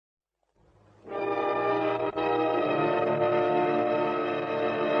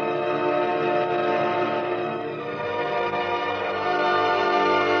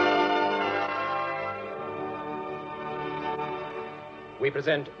We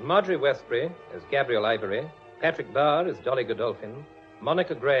present Margery Westbury as Gabrielle Ivory, Patrick Barr as Dolly Godolphin,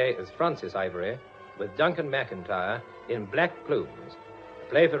 Monica Gray as Frances Ivory, with Duncan McIntyre in Black Plumes, a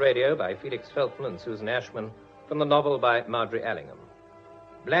play for radio by Felix Felton and Susan Ashman, from the novel by Margery Allingham.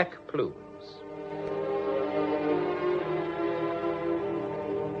 Black Plumes.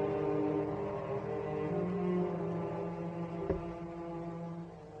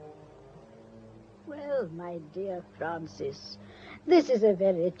 Well, my dear Frances, this is a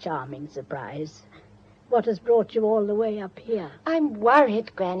very charming surprise. What has brought you all the way up here? I'm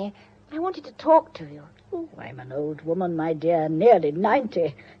worried, Granny. I wanted to talk to you. Oh, I'm an old woman, my dear, nearly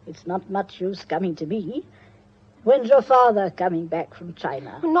 90. It's not much use coming to me. When's your father coming back from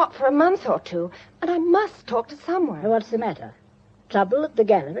China? Not for a month or two, and I must talk to someone. What's the matter? Trouble at the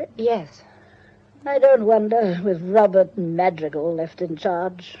gallery? Yes. I don't wonder, with Robert Madrigal left in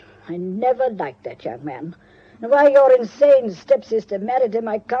charge. I never liked that young man. And why your insane stepsister married him,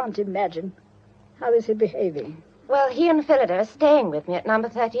 I can't imagine. How is he behaving? Well, he and Phillida are staying with me at number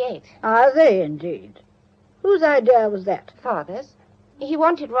 38. Are they, indeed? Whose idea was that? Father's. He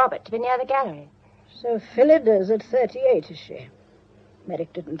wanted Robert to be near the gallery. So Phillida's at 38, is she?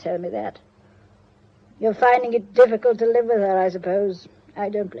 Merrick didn't tell me that. You're finding it difficult to live with her, I suppose. I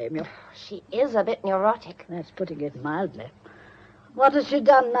don't blame you. She is a bit neurotic. That's putting it mildly. What has she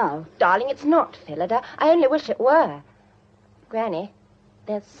done now? Darling, it's not Phillida. I only wish it were. Granny,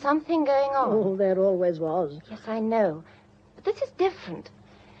 there's something going on. Oh, there always was. Yes, I know. But this is different.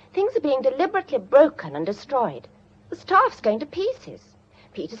 Things are being deliberately broken and destroyed. The staff's going to pieces.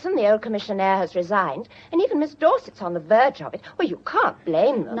 Peterson, the old commissionaire, has resigned, and even Miss Dorset's on the verge of it. Well, you can't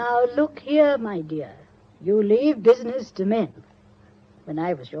blame them. Now, look here, my dear. You leave business to men. When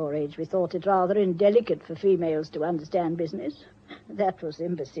I was your age, we thought it rather indelicate for females to understand business. That was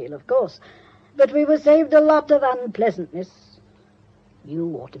imbecile, of course. But we were saved a lot of unpleasantness. You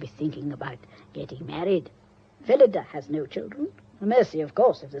ought to be thinking about getting married. Phillida has no children. A mercy, of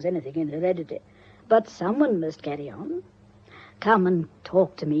course, if there's anything in heredity. But someone must carry on. Come and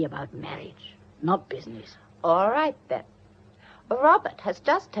talk to me about marriage, not business. All right, then. Robert has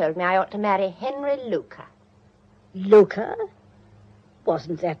just told me I ought to marry Henry Luca. Luca?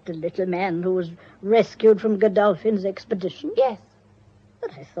 Wasn't that the little man who was rescued from Godolphin's expedition? Yes.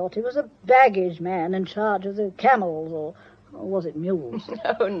 But I thought he was a baggage man in charge of the camels, or was it mules?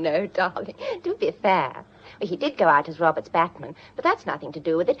 No, darling. Do be fair. Well, he did go out as Robert's batman, but that's nothing to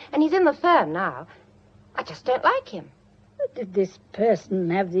do with it, and he's in the firm now. I just don't like him. Did this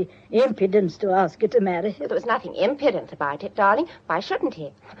person have the impudence to ask you to marry him? There was nothing impudent about it, darling. Why shouldn't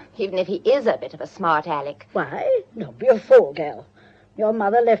he? Even if he is a bit of a smart aleck. Why? Don't be a fool, girl. Your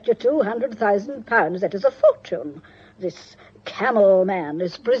mother left you £200,000. That is a fortune. This camel man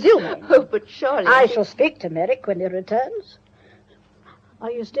is presuming. Oh, but surely... I shall speak to Merrick when he returns.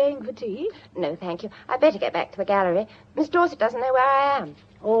 Are you staying for tea? No, thank you. I'd better get back to the gallery. Miss Dorset doesn't know where I am.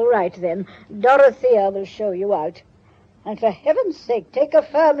 All right, then. Dorothy L will show you out. And for heaven's sake, take a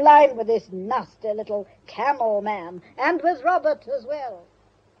firm line with this nasty little camel man, and with Robert as well.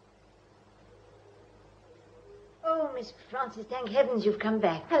 Oh, Miss Frances, thank heavens you've come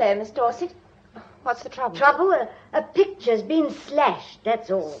back. Hello, Miss Dorset. What's the trouble? Trouble? A picture's been slashed, that's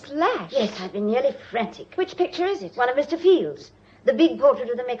all. Slashed? Yes, I've been nearly frantic. Which picture is it? One of Mr. Field's. The big portrait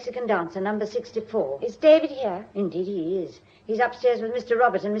of the Mexican dancer, number 64. Is David here? Indeed he is. He's upstairs with Mr.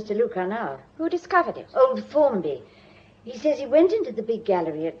 Robert and Mr. Luca now. Who discovered it? Old Formby. He says he went into the big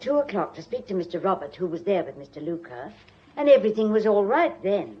gallery at 2 o'clock to speak to Mr. Robert, who was there with Mr. Luca, and everything was all right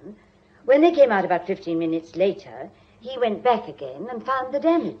then. When they came out about 15 minutes later, he went back again and found the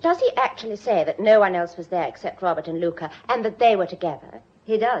damage. Does he actually say that no one else was there except Robert and Luca, and that they were together?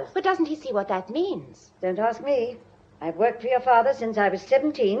 He does. But doesn't he see what that means? Don't ask me. I've worked for your father since I was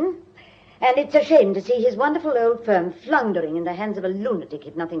 17, and it's a shame to see his wonderful old firm floundering in the hands of a lunatic,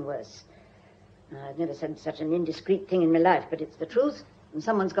 if nothing worse. I've never said such an indiscreet thing in my life, but it's the truth, and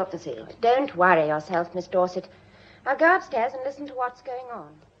someone's got to say it. Don't worry yourself, Miss Dorset. I'll go upstairs and listen to what's going on.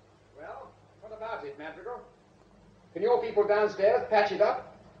 Well, what about it, Madrigal? Can your people downstairs patch it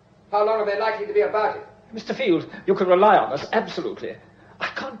up? How long are they likely to be about it? Mr. Field, you can rely on us, absolutely. I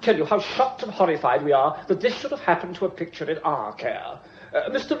can't tell you how shocked and horrified we are that this should have happened to a picture in our care.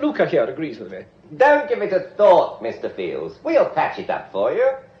 Mr. Luca here agrees with me. Don't give it a thought, Mr. Fields. We'll patch it up for you.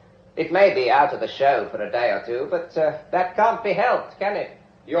 It may be out of the show for a day or two, but that can't be helped, can it?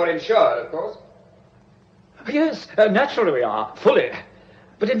 You're insured, of course. Yes, naturally we are, fully.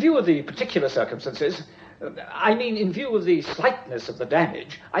 But in view of the particular circumstances, I mean in view of the slightness of the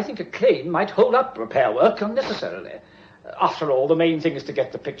damage, I think a claim might hold up repair work unnecessarily. After all, the main thing is to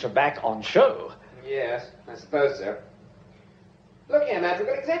get the picture back on show. Yes, I suppose so. Look here,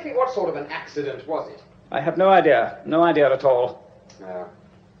 Madrigal, exactly what sort of an accident was it? I have no idea. No idea at all.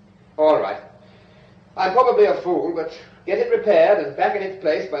 All right. I'm probably a fool, but get it repaired and back in its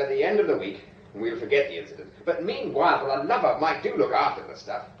place by the end of the week, and we'll forget the incident. But meanwhile, for the love of Mike, do look after the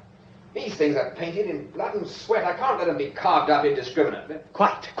stuff. These things are painted in blood and sweat. I can't let them be carved up indiscriminately.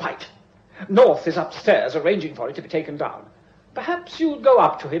 Quite. North is upstairs arranging for it to be taken down. Perhaps you'll go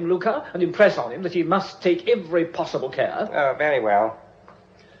up to him, Luca, and impress on him that he must take every possible care. Oh, very well.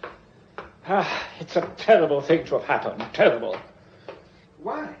 It's a terrible thing to have happened. Terrible.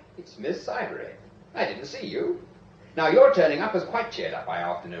 Why, it's Miss Ivory. I didn't see you. Now, your turning up has quite cheered up my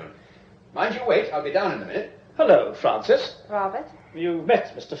afternoon. Mind you wait, I'll be down in a minute. Hello, Francis. Robert? You've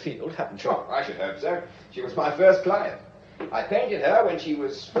met Mr. Field, haven't you? Oh, I should hope so. She was my first client. I painted her when she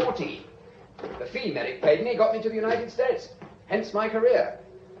was 14. The fee Merrick paid me got me to the United States. Hence my career.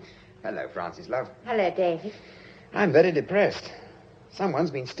 Hello, Francis, love. Hello, David. I'm very depressed.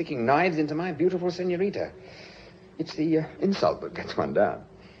 Someone's been sticking knives into my beautiful senorita. It's the insult that gets one down.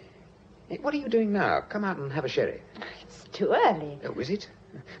 Hey, what are you doing now? Come out and have a sherry. It's too early. Oh, is it?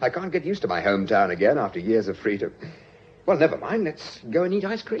 I can't get used to my hometown again after years of freedom. Well, never mind. Let's go and eat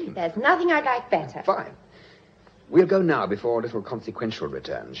ice cream. There's nothing I'd like better. Fine. We'll go now before a little consequential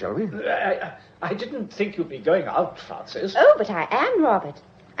return, shall we? I didn't think you'd be going out, Francis. Oh, but I am, Robert.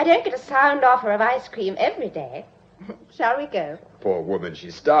 I don't get a sound offer of ice cream every day. Shall we go? Poor woman,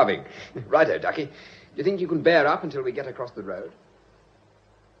 she's starving. Righto, Ducky. Do you think you can bear up until we get across the road?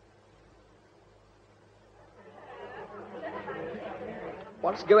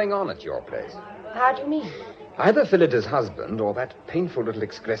 What's going on at your place? How do you mean? Either Phillida's husband or that painful little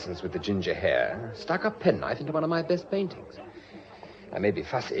excrescence with the ginger hair stuck a penknife into one of my best paintings. I may be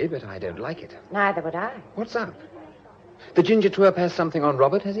fussy, but I don't like it. Neither would I. What's up? The ginger twerp has something on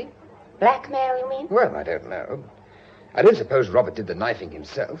Robert, has he? Blackmail, you mean? Well, I don't know. I don't suppose Robert did the knifing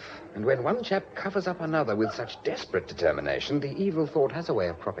himself. And when one chap covers up another with such desperate determination, the evil thought has a way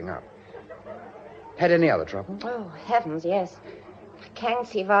of cropping up. Had any other trouble? Oh, heavens, yes. A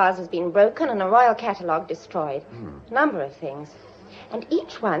Kangxi vase has been broken and a royal catalogue destroyed. A number of things. And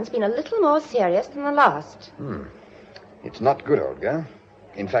each one's been a little more serious than the last. It's not good, old girl.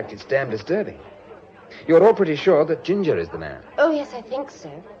 In fact, it's damn disturbing. You're all pretty sure that Ginger is the man. Oh, yes, I think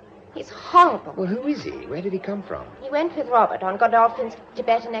so. He's horrible. Well, who is he? Where did he come from? He went with Robert on Godolphin's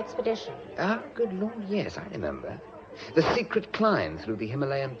Tibetan expedition. Ah, good Lord, yes, I remember. The secret climb through the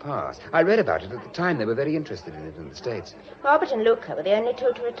Himalayan pass. I read about it at the time. They were very interested in it in the States. Robert and Luca were the only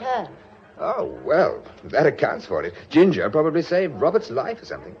two to return. Oh, well, that accounts for it. Ginger probably saved Robert's life or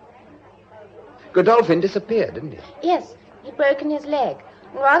something. Godolphin disappeared, didn't he? Yes, he'd broken his leg.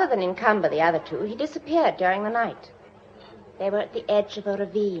 And rather than encumber the other two, he disappeared during the night. They were at the edge of a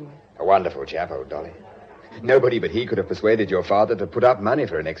ravine. A wonderful chap, old Dolly. Nobody but he could have persuaded your father to put up money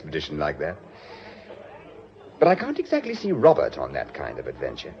for an expedition like that. But I can't exactly see Robert on that kind of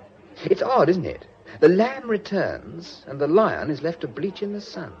adventure. It's odd, isn't it? The lamb returns, and the lion is left to bleach in the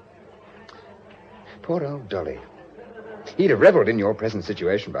sun. Poor old Dolly. He'd have reveled in your present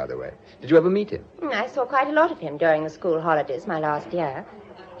situation, by the way. Did you ever meet him? I saw quite a lot of him during the school holidays my last year.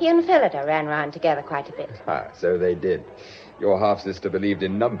 He and Phillida ran round together quite a bit. Ah, so they did. Your half-sister believed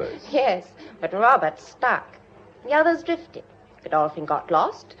in numbers. Yes, but Robert stuck. The others drifted. Godolphin got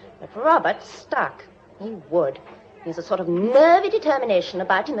lost, but Robert stuck. He would. There's a sort of nervy determination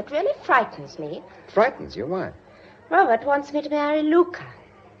about him that really frightens me. Frightens you? Why? Robert wants me to marry Luca.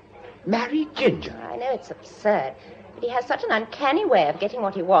 Marry Ginger? I know it's absurd, but he has such an uncanny way of getting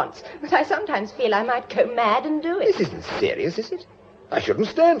what he wants that I sometimes feel I might go mad and do it. This isn't serious, is it? I shouldn't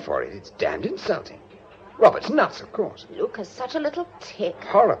stand for it. It's damned insulting. Robert's nuts, of course. Luca's such a little tick.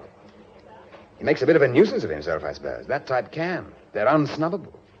 Horrible. He makes a bit of a nuisance of himself, I suppose. That type can. They're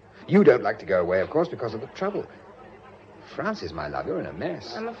unsnubbable. You don't like to go away, of course, because of the trouble. Francis, my love, you're in a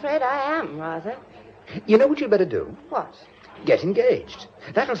mess. I'm afraid I am, rather. You know what you'd better do? What? Get engaged.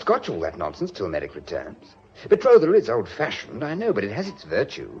 That'll scotch all that nonsense till Merrick returns. Betrothal is old-fashioned, I know, but it has its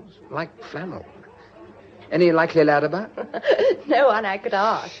virtues, like flannel. Any likely lad about? No one I could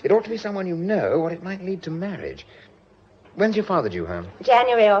ask. It ought to be someone you know, or it might lead to marriage. When's your father due home?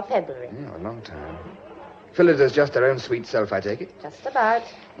 January or February. Oh, a long time. Phillida's just her own sweet self, I take it? Just about.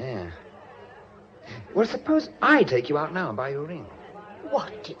 Yeah. Well, suppose I take you out now and buy you a ring.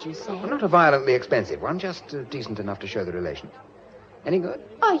 What did you say? Well, not a violently expensive one, just decent enough to show the relation. Any good?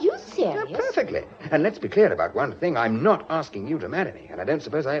 Are you serious? Yeah, perfectly. And let's be clear about one thing. I'm not asking you to marry me, and I don't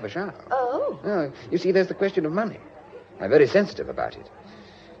suppose I ever shall. Oh. No, you see, there's the question of money. I'm very sensitive about it.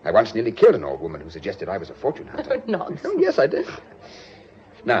 I once nearly killed an old woman who suggested I was a fortune hunter. Nonsense. Oh, yes, I did.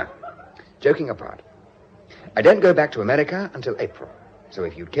 Now, joking apart, I don't go back to America until April. So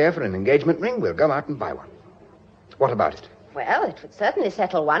if you'd care for an engagement ring, we'll go out and buy one. What about it? Well, it would certainly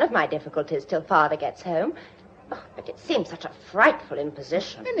settle one of my difficulties till Father gets home. Oh, but it seems such a frightful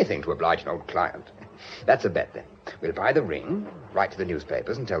imposition. Anything to oblige an old client. That's a bet, then. We'll buy the ring, write to the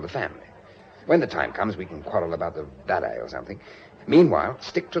newspapers, and tell the family. When the time comes, we can quarrel about the valet or something. Meanwhile,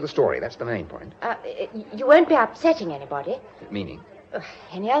 stick to the story. That's the main point. You won't be upsetting anybody? Meaning?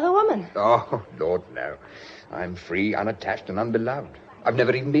 Any other woman? Oh, Lord, no. I'm free, unattached, and unbeloved. I've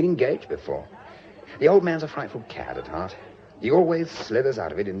never even been engaged before. The old man's a frightful cad at heart. He always slithers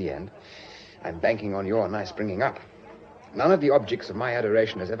out of it in the end. I'm banking on your nice bringing up. None of the objects of my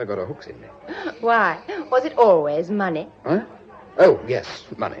adoration has ever got a hooks in me. Why? Was it always money? Huh? Oh, yes,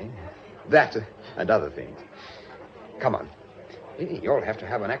 money. That and other things. Come on. You'll have to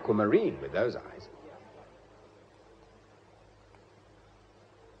have an aquamarine with those eyes.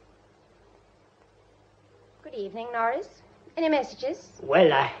 Good evening, Norris. Any messages?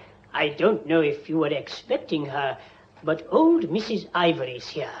 Well, I don't know if you were expecting her, but old Mrs. Ivory's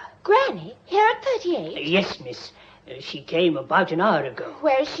here. Granny? Here at 38? Yes, miss. She came about an hour ago.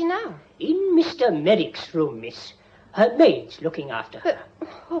 Where is she now? In Mr. Merrick's room, miss. Her maid's looking after her.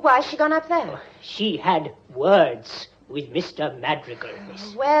 Why has she gone up there? She had words with Mr. Madrigal,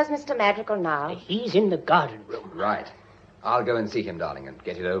 miss. Where's Mr. Madrigal now? He's in the garden room. Right. I'll go and see him, darling, and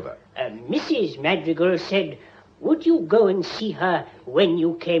get it over. Mrs. Madrigal said, would you go and see her when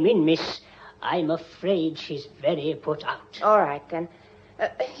you came in, miss? I'm afraid she's very put out. All right, then.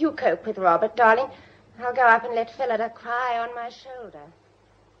 You cope with Robert, darling. I'll go up and let Phillida cry on my shoulder.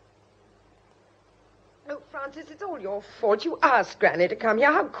 Oh, Francis, it's all your fault. You asked Granny to come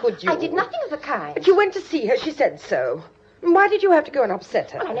here. How could you? I did nothing of the kind. But you went to see her. She said so. Why did you have to go and upset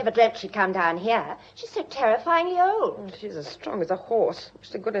her? Well, I never dreamt she'd come down here. She's so terrifyingly old. She's as strong as a horse. Wish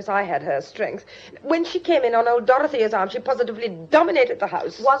to goodness I had her strength. When she came in on old Dorothy's arm, she positively dominated the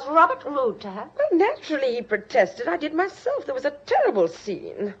house. Was Robert rude to her? Well, naturally he protested. I did myself. There was a terrible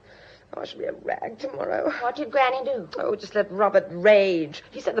scene. Oh, I shall be a rag tomorrow. What did Granny do? Oh, just let Robert rage.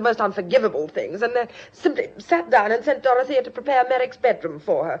 He said the most unforgivable things, and then simply sat down and sent Dorothy to prepare Merrick's bedroom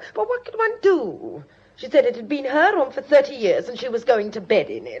for her. But what could one do? She said it had been her room for 30 years, and she was going to bed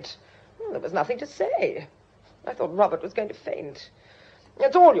in it. Well, there was nothing to say. I thought Robert was going to faint.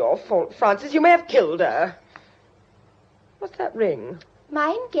 It's all your fault, Francis. You may have killed her. What's that ring?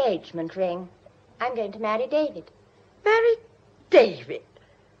 My engagement ring. I'm going to marry David. Marry David?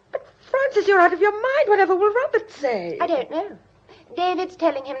 But, Francis, you're out of your mind. Whatever will Robert say? I don't know. David's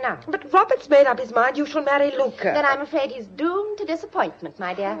telling him now. But Robert's made up his mind. You shall marry Luca. Then I'm afraid he's doomed to disappointment,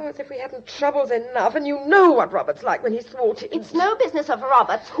 my dear. Oh, as if we hadn't troubles enough, and you know what Robert's like when he's thwarted. It's no business of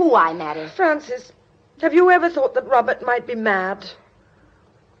Robert's who I marry. Francis, have you ever thought that Robert might be mad?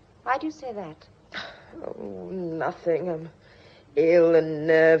 Why do you say that? Oh, nothing. I'm ill and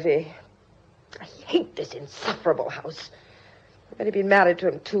nervy. I hate this insufferable house. I've only been married to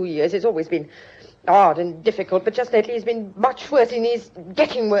him 2 years. It's always been odd and difficult, but just lately he's been much worse, and he's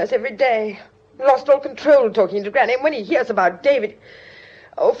getting worse every day. Lost all control talking to Granny, and when he hears about David...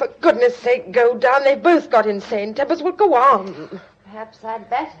 Oh, for goodness sake, go down. They've both got insane tempers. We'll go on. Perhaps I'd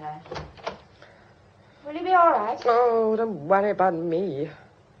better. Will you be all right? Oh, don't worry about me.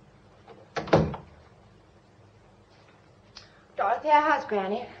 Dorothea, how's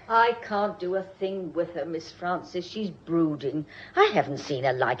Granny? I can't do a thing with her, Miss Francis. She's brooding. I haven't seen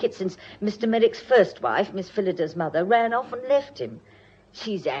her like it since Mr. Merrick's first wife, Miss Phillida's mother, ran off and left him.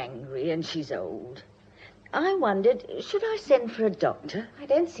 She's angry and she's old. I wondered, should I send for a doctor? I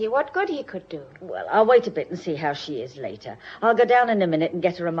don't see what good he could do. Well, I'll wait a bit and see how she is later. I'll go down in a minute and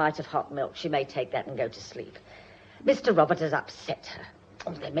get her a mite of hot milk. She may take that and go to sleep. Mr. Robert has upset her.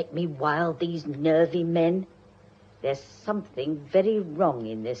 Oh, they make me wild, these nervy men. There's something very wrong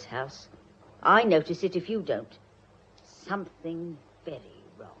in this house. I notice it if you don't. Something very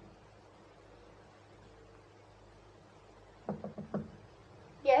wrong.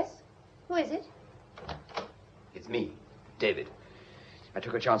 Yes? Who is it? It's me, David. I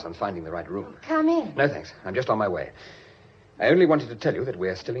took a chance on finding the right room. Come in. No, thanks. I'm just on my way. I only wanted to tell you that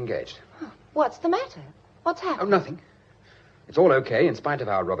we're still engaged. What's the matter? What's happened? Oh, nothing. It's all okay, in spite of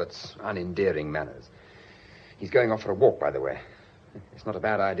our Robert's unendearing manners. He's going off for a walk, by the way. It's not a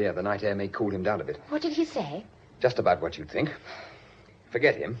bad idea. The night air may cool him down a bit. What did he say? Just about what you'd think.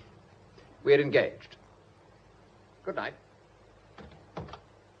 Forget him. We're engaged. Good night.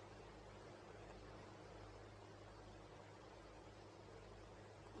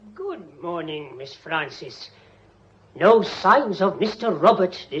 Good morning, Miss Francis. No signs of Mr.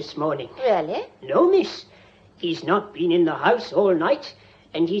 Robert this morning. Really? No, miss. He's not been in the house all night,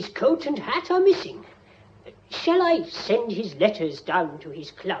 and his coat and hat are missing. Shall I send his letters down to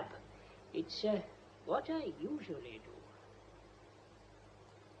his club? It's what I usually do.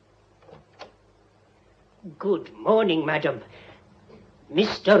 Good morning, madam.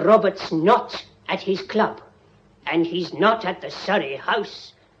 Mr. Robert's not at his club, and he's not at the Surrey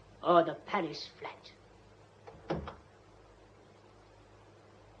house or the Paris flat.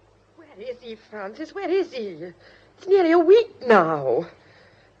 Where is he, Francis? Where is he? It's nearly a week now.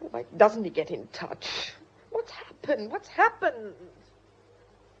 Why doesn't he get in touch? What's happened? What's happened?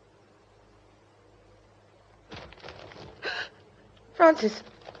 Francis,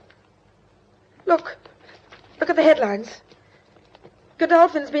 look. Look at the headlines.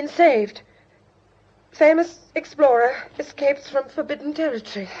 Godolphin's been saved. Famous explorer escapes from forbidden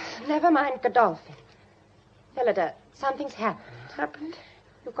territory. Never mind Godolphin. Phillida, something's happened. Happened?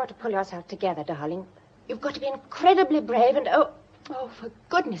 You've got to pull yourself together, darling. You've got to be incredibly brave and, oh, for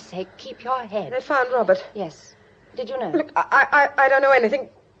goodness sake, keep your head. They found Robert. Yes. Did you know? Look, I don't know anything.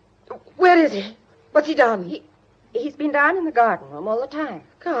 Where is he? What's he done? He's been down in the garden room all the time.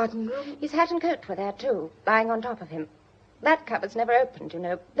 Garden room? His hat and coat were there, too, lying on top of him. That cupboard's never opened, you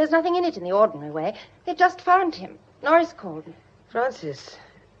know. There's nothing in it in the ordinary way. They just found him. Norris called me. Francis,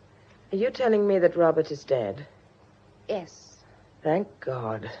 are you telling me that Robert is dead? Yes. Thank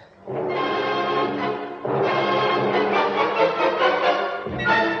God.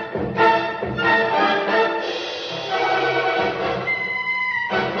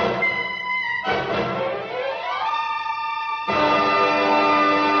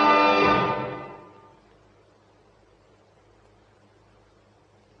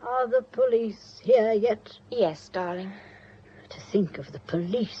 Are the police here yet? Yes, darling. To think of the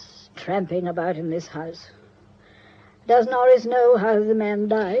police tramping about in this house. Does Norris know how the man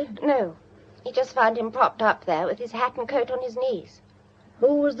died? No. He just found him propped up there with his hat and coat on his knees.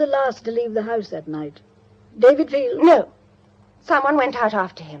 Who was the last to leave the house that night? David Field? No. Someone went out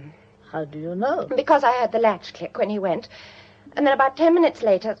after him. How do you know? Because I heard the latch click when he went. And then about 10 minutes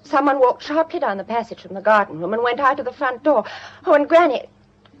later, someone walked sharply down the passage from the garden room and went out of the front door. Oh, and Granny...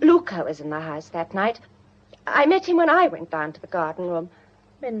 Luca was in the house that night. I met him when I went down to the garden room.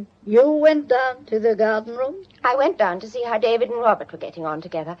 When you went down to the garden room? I went down to see how David and Robert were getting on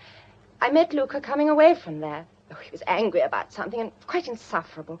together. I met Luca coming away from there. Oh, he was angry about something and quite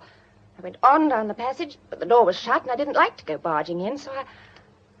insufferable. I went on down the passage, but the door was shut and I didn't like to go barging in, so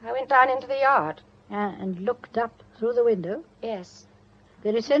I went down into the yard. And looked up through the window? Yes.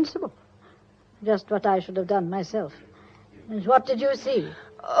 Very sensible. Just what I should have done myself. And what did you see?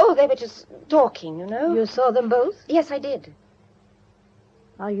 Oh, they were just talking, you know. You saw them both? Yes, I did.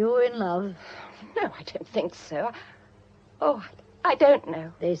 Are you in love? No, I don't think so. Oh, I don't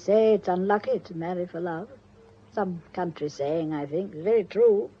know. They say it's unlucky to marry for love. Some country saying, I think. Very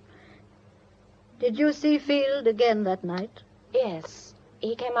true. Did you see Field again that night? Yes.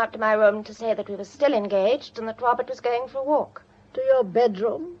 He came up to my room to say that we were still engaged and that Robert was going for a walk. To your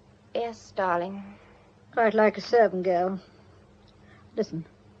bedroom? Yes, darling. Quite like a servant girl. Listen.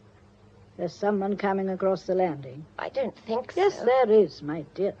 There's someone coming across the landing. I don't think so. Yes, there is, my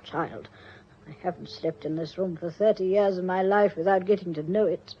dear child. I haven't slept in this room for 30 years of my life without getting to know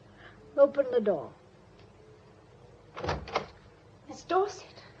it. Open the door. Miss Dorset.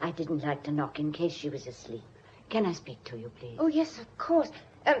 I didn't like to knock in case she was asleep. Can I speak to you, please? Oh, yes, of course.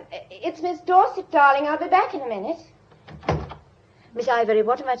 It's Miss Dorset, darling. I'll be back in a minute. Miss Ivory,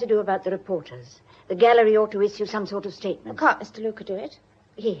 what am I to do about the reporters? The gallery ought to issue some sort of statement. Can't Mr. Luca do it?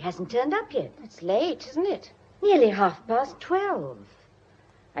 He hasn't turned up yet. It's late, isn't it? Nearly 12:30.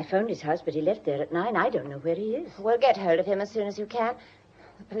 I phoned his house, but he left there at 9. I don't know where he is. We'll get hold of him as soon as you can.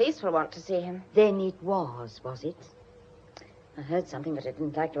 The police will want to see him. Then it was it? I heard something, but I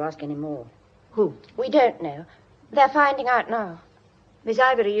didn't like to ask any more. Who? We don't know. They're finding out now. Miss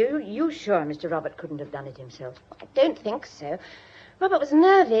Ivory, you sure Mr. Robert couldn't have done it himself? I don't think so. Robert was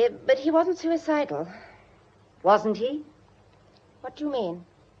nervy, but he wasn't suicidal. Wasn't he? What do you mean?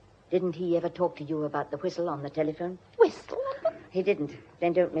 Didn't he ever talk to you about the whistle on the telephone? Whistle? He didn't.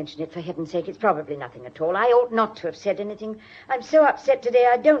 Then don't mention it, for heaven's sake. It's probably nothing at all. I ought not to have said anything. I'm so upset today,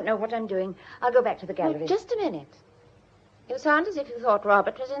 I don't know what I'm doing. I'll go back to the gallery. Oh, just a minute. You sound as if you thought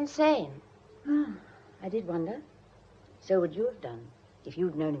Robert was insane. I did wonder. So would you have done, if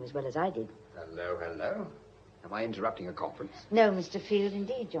you'd known him as well as I did. Hello. Am I interrupting a conference? No, Mr. Field,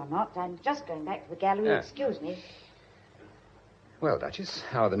 indeed you're not. I'm just going back to the gallery. Ah. Excuse me. Well, Duchess,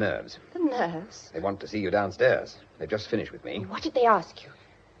 how are the nerves? The nerves? They want to see you downstairs. They've just finished with me. What did they ask you?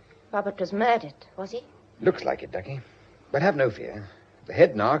 Robert was murdered, was he? Looks like it, Ducky. But have no fear. The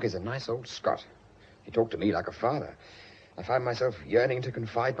head narc is a nice old Scot. He talked to me like a father. I find myself yearning to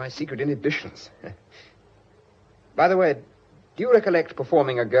confide my secret inhibitions. By the way, do you recollect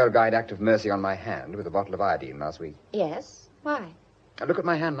performing a Girl Guide act of mercy on my hand with a bottle of iodine last week? Yes. Why? Now look at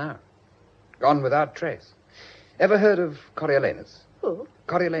my hand now. Gone without trace. Ever heard of Coriolanus? Who?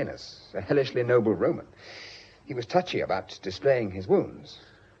 Coriolanus, a hellishly noble Roman. He was touchy about displaying his wounds.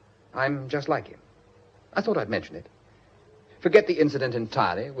 I'm just like him. I thought I'd mention it. Forget the incident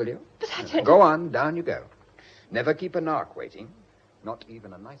entirely, will you? But I don't... Go on, down you go. Never keep a narc waiting, not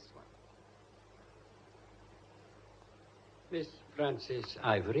even a nice one. Miss Frances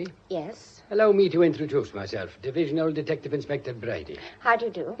Ivory. Yes. Allow me to introduce myself, Divisional Detective Inspector Brady. How do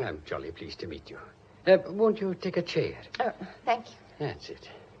you do? I'm jolly pleased to meet you. Won't you take a chair? Oh, thank you. That's it.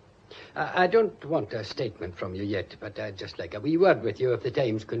 I don't want a statement from you yet, but I'd just like a wee word with you if the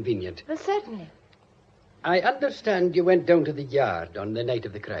time's convenient. Well, certainly. I understand you went down to the yard on the night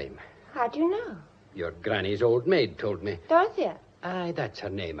of the crime. How do you know? Your granny's old maid told me. Dorothy. Aye, that's her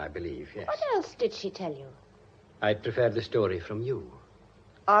name, I believe, yes. What else did she tell you? I'd prefer the story from you.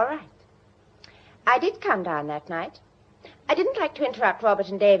 All right. I did come down that night. I didn't like to interrupt Robert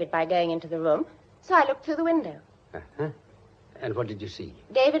and David by going into the room, so I looked through the window. Uh-huh. And what did you see?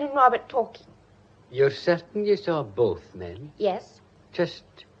 David and Robert talking. You're certain you saw both men? Yes. Just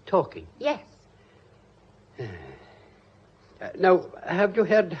talking? Yes. Now, have you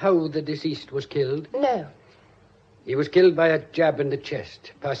heard how the deceased was killed? No. He was killed by a jab in the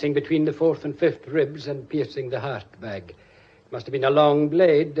chest, passing between the 4th and 5th ribs and piercing the heart bag. It must have been a long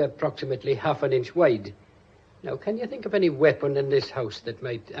blade, approximately half an inch wide. Now, can you think of any weapon in this house that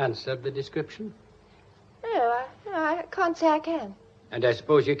might answer the description? No, I can't say I can. And I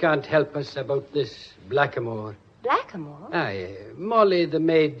suppose you can't help us about this Blackamoor. Blackamoor? Aye. Molly, the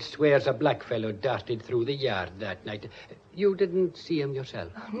maid, swears a black fellow darted through the yard that night. You didn't see him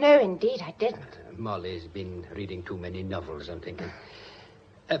yourself? Oh, no, indeed, I didn't. Molly's been reading too many novels, I'm thinking.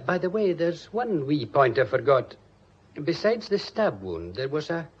 By the way, there's one wee point I forgot. Besides the stab wound, there was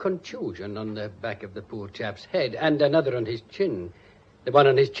a contusion on the back of the poor chap's head and another on his chin. The one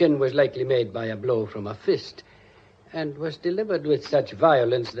on his chin was likely made by a blow from a fist and was delivered with such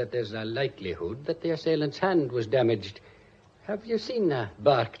violence that there's a likelihood that the assailant's hand was damaged. Have you seen a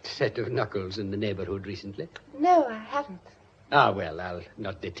barked set of knuckles in the neighborhood recently? No, I haven't. Ah, well, I'll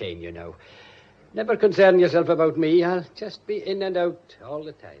not detain you now. Never concern yourself about me. I'll just be in and out all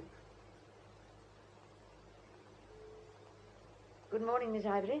the time. Good morning, Miss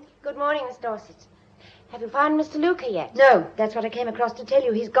Ivory. Good morning, Miss Dorset. Have you found Mr. Luca yet? No, that's what I came across to tell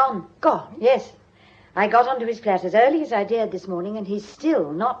you. He's gone. Gone? Yes. I got onto his flat as early as I dared this morning, and he's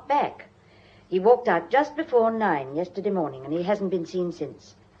still not back. He walked out just before 9 yesterday morning, and he hasn't been seen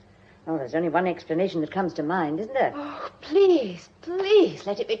since. Oh, there's only one explanation that comes to mind, isn't there? Oh, please, please,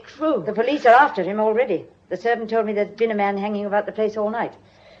 let it be true. The police are after him already. The servant told me there's been a man hanging about the place all night.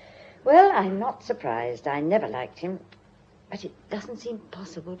 Well, I'm not surprised. I never liked him. But it doesn't seem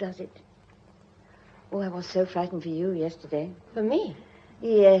possible, does it? Oh, I was so frightened for you yesterday. For me?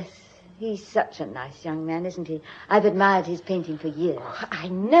 Yes. He's such a nice young man, isn't he? I've admired his painting for years. Oh, I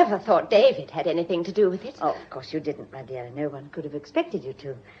never thought David had anything to do with it. Oh, of course you didn't, my dear. No one could have expected you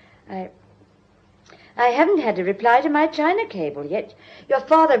to. I haven't had a reply to my China cable yet. Your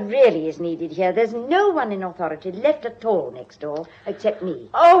father really is needed here. There's no one in authority left at all next door except me.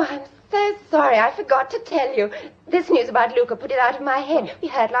 Oh, I'm so sorry. I forgot to tell you. This news about Luca put it out of my head. We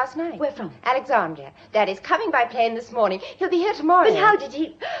heard last night. Where from? Alexandria. Daddy's coming by plane this morning. He'll be here tomorrow. But how did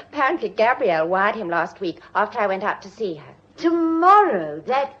he... Apparently Gabrielle wired him last week after I went out to see her. Tomorrow?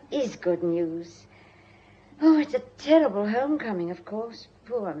 That is good news. Oh, it's a terrible homecoming, of course.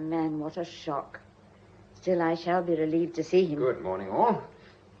 Poor man, what a shock. Still, I shall be relieved to see him. Good morning, all.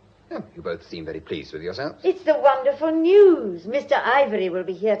 Oh, you both seem very pleased with yourselves. It's the wonderful news. Mr. Ivory will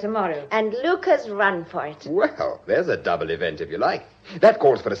be here tomorrow. And Luca's run for it. Well, there's a double event, if you like. That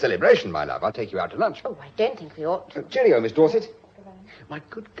calls for a celebration, my love. I'll take you out to lunch. Oh, I don't think we ought to. Cheerio, Miss Dorset. My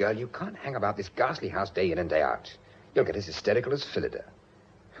good girl, you can't hang about this ghastly house day in and day out. You'll get as hysterical as Phillida.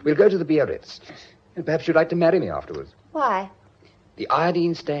 We'll go to the Biarritz. And perhaps you'd like to marry me afterwards. Why? The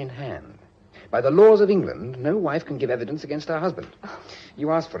iodine-stained hand. By the laws of England, no wife can give evidence against her husband.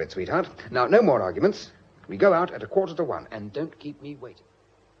 You asked for it, sweetheart. Now, no more arguments. We go out at 1:45, and don't keep me waiting.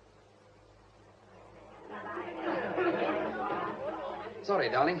 Sorry,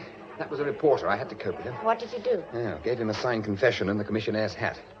 darling. That was a reporter. I had to cope with him. What did you do? Oh, gave him a signed confession and the commissionaire's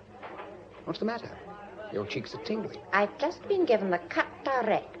hat. What's the matter? Your cheeks are tingling. I've just been given the cut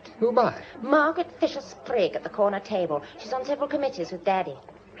direct. Who by? Margaret Fisher-Sprigg at the corner table. She's on several committees with Daddy.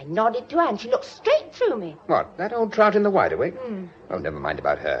 I nodded to her, and she looked straight through me. What, that old trout in the wide awake? Oh, never mind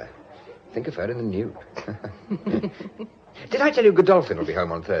about her. Think of her in the nude. Did I tell you Godolphin will be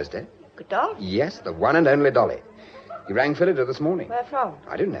home on Thursday? Godolphin? Yes, the one and only Dolly. He rang Phillida this morning. Where from?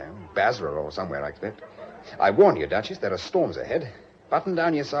 I don't know. Basra or somewhere, I expect. I warn you, Duchess, there are storms ahead. Button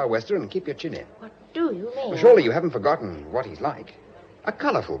down your sou'wester and keep your chin in. What do you mean? Well, surely you haven't forgotten what he's like. A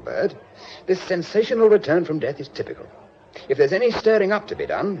colourful bird. This sensational return from death is typical. If there's any stirring up to be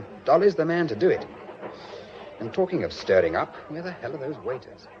done, Dolly's the man to do it. And talking of stirring up, where the hell are those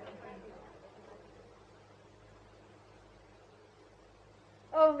waiters?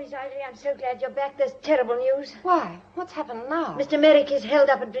 Oh, Miss Ivory, I'm so glad you're back. There's terrible news. Why? What's happened now? Mr. Merrick is held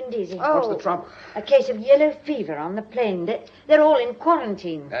up at Brindisi. Oh. What's the trouble? A case of yellow fever on the plane. They're all in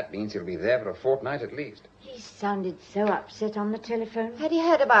quarantine. That means he'll be there for a fortnight at least. He sounded so upset on the telephone. Had he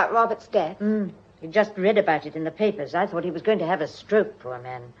heard about Robert's death? He just read about it in the papers. I thought he was going to have a stroke, poor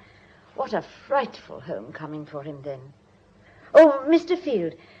man. What a frightful homecoming for him then. Oh, Mr.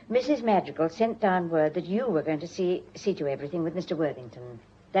 Field, Mrs. Madrigal sent down word that you were going to see to everything with Mr. Worthington.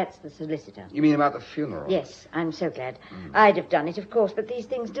 That's the solicitor. You mean about the funeral? Yes, I'm so glad. I'd have done it, of course, but these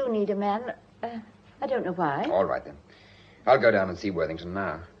things do need a man. I don't know why. All right, then. I'll go down and see Worthington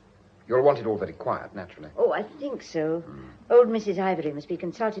now. You'll want it all very quiet, naturally. Oh, I think so. Old Mrs. Ivory must be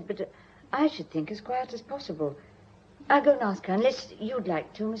consulted, but I should think as quiet as possible. I'll go and ask her, unless you'd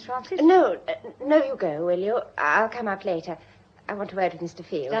like to, Miss Francis. No, you go, will you? I'll come up later. I want to word with Mr.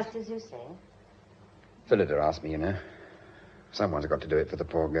 Field. Just as you say. Phillida asked me, you know. Someone's got to do it for the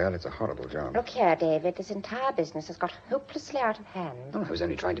poor girl. It's a horrible job. Look here, David. This entire business has got hopelessly out of hand. Oh, I was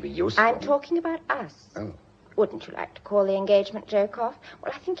only trying to be useful. I'm talking about us. Oh. Wouldn't you like to call the engagement joke off?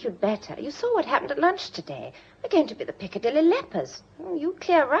 Well, I think you'd better. You saw what happened at lunch today. We're going to be the Piccadilly lepers. You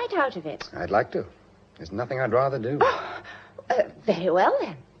clear right out of it. I'd like to. There's nothing I'd rather do. Very well,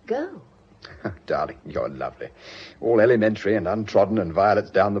 then. Go. Darling, you're lovely. All elementary and untrodden and violets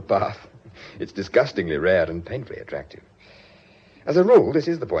down the path. It's disgustingly rare and painfully attractive. As a rule, this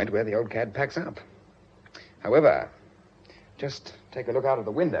is the point where the old cad packs up. However, just take a look out of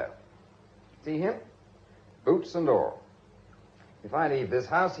the window. See him? Boots and all. If I leave this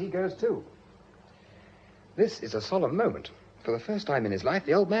house, he goes too. This is a solemn moment. For the first time in his life,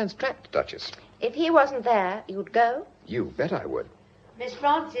 the old man's trapped, Duchess. If he wasn't there, you'd go? You bet I would. Miss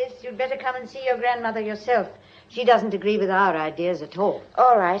Francis, you'd better come and see your grandmother yourself. She doesn't agree with our ideas at all.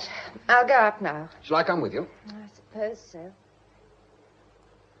 All right. I'll go up now. Shall I come with you? I suppose so.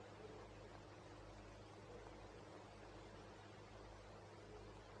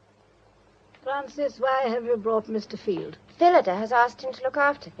 Francis, why have you brought Mr. Field? Phillida has asked him to look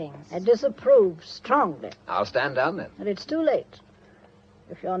after things. I disapprove strongly. I'll stand down then. And it's too late.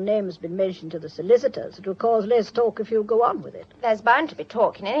 If your name has been mentioned to the solicitors, it will cause less talk if you go on with it. There's bound to be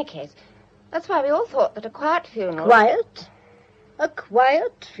talk in any case. That's why we all thought that a quiet funeral... Quiet? A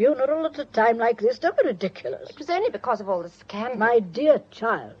quiet funeral at a time like this? Don't be ridiculous. It was only because of all the scandal. My dear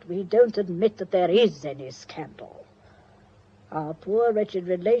child, we don't admit that there is any scandal. Our poor, wretched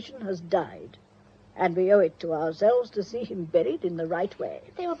relation has died, and we owe it to ourselves to see him buried in the right way.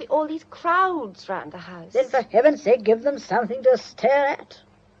 There will be all these crowds round the house. Then, for heaven's sake, give them something to stare at.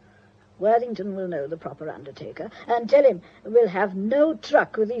 Worthington will know the proper undertaker, and tell him we'll have no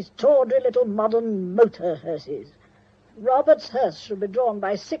truck with these tawdry little modern motor hearses. Robert's hearse shall be drawn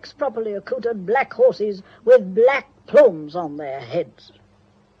by 6 properly accoutred black horses with black plumes on their heads.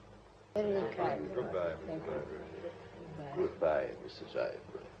 Very kind. Goodbye. Thank you. Goodbye, Mrs.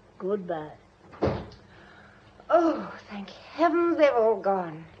 Ivory. Goodbye. Oh, thank heaven they've all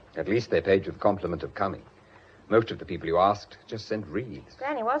gone. At least they paid you the compliment of coming. Most of the people you asked just sent wreaths.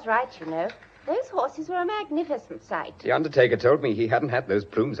 Granny was right, you know. Those horses were a magnificent sight. The undertaker told me he hadn't had those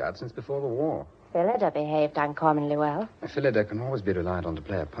plumes out since before the war. Phillida behaved uncommonly well. Phillida can always be relied on to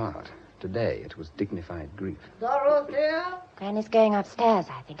play a part. Today, it was dignified grief. Dorothy? Granny's going upstairs,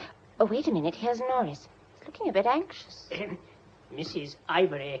 I think. Oh, wait a minute. Here's Norris. He's looking a bit anxious. Mrs.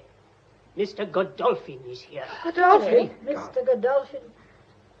 Ivory, Mr. Godolphin is here. Godolphin? Mr. Godolphin.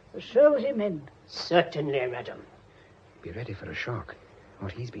 Show him in. Certainly, madam. Be ready for a shock.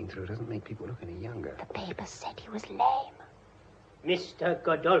 What he's been through doesn't make people look any younger. The papers said he was lame. Mr.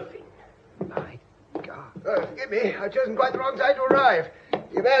 Godolphin. My God. Forgive me. I've chosen quite the wrong time to arrive.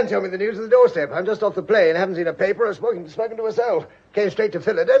 Your man told me the news at the doorstep. I'm just off the plane. Haven't seen a paper or spoken to herself. Came straight to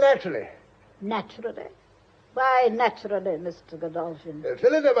Phillida, naturally. Naturally? Why naturally, Mr. Godolphin?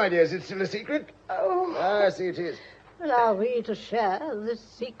 Phillida, my dears, it's still a secret? Oh. I see it is. Well, are we to share this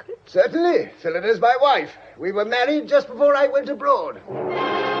secret? Certainly. Phillida's my wife. We were married just before I went abroad.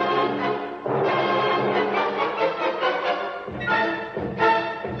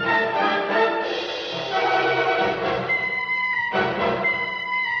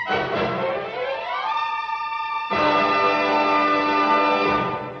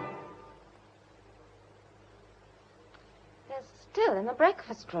 in the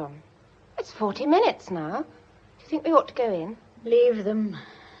breakfast room. It's 40 minutes now. Do you think we ought to go in? Leave them.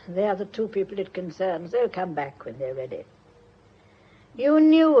 They are the two people it concerns. They'll come back when they're ready. You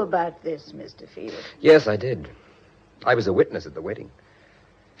knew about this, Mr. Field. Yes, I did. I was a witness at the wedding.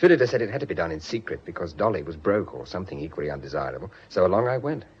 Phillida said it had to be done in secret because Dolly was broke or something equally undesirable, so along I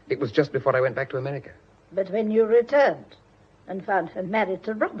went. It was just before I went back to America. But when you returned and found her married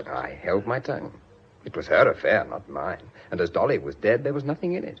to Robert... I held my tongue. It was her affair, not mine. And as Dolly was dead, there was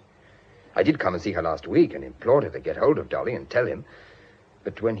nothing in it. I did come and see her last week and implored her to get hold of Dolly and tell him.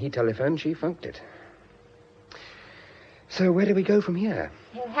 But when he telephoned, she funked it. So where do we go from here?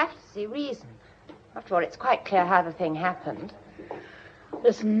 He'll have to see reason. After all, it's quite clear how the thing happened.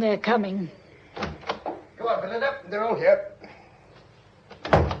 Listen, they're coming. Come on, Belinda. They're all here.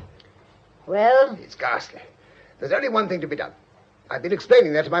 Well? It's ghastly. There's only one thing to be done. I've been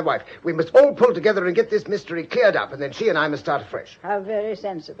explaining that to my wife. We must all pull together and get this mystery cleared up, and then she and I must start afresh. How very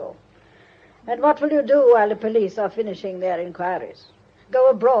sensible. And what will you do while the police are finishing their inquiries? Go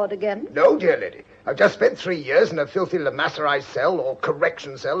abroad again? No, dear lady. I've just spent 3 years in a filthy lamasserized cell, or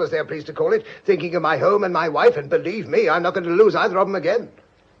correction cell, as they're pleased to call it, thinking of my home and my wife, and believe me, I'm not going to lose either of them again.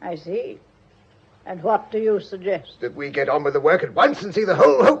 I see. And what do you suggest? That we get on with the work at once and see the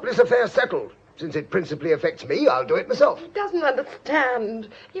whole hopeless affair settled. Since it principally affects me, I'll do it myself. He doesn't understand.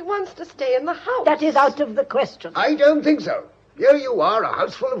 He wants to stay in the house. That is out of the question. I don't think so. Here you are, a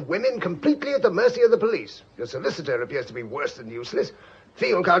house full of women completely at the mercy of the police. Your solicitor appears to be worse than useless.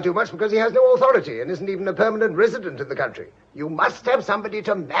 Field can't do much because he has no authority and isn't even a permanent resident in the country. You must have somebody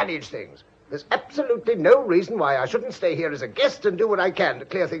to manage things. There's absolutely no reason why I shouldn't stay here as a guest and do what I can to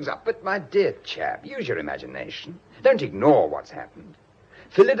clear things up. But, my dear chap, use your imagination. Don't ignore what's happened.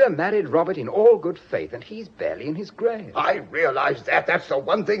 Phillida married Robert in all good faith, and he's barely in his grave. I realize that. That's the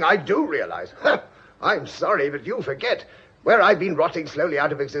one thing I do realize. I'm sorry, but you forget. Where I've been rotting slowly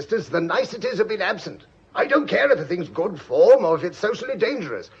out of existence, the niceties have been absent. I don't care if the thing's good form or if it's socially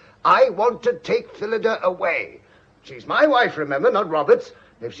dangerous. I want to take Phillida away. She's my wife, remember, not Robert's.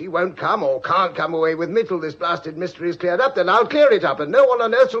 If she won't come or can't come away with me till this blasted mystery is cleared up, then I'll clear it up, and no one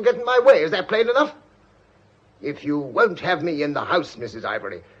on earth shall get in my way. Is that plain enough? If you won't have me in the house, Mrs.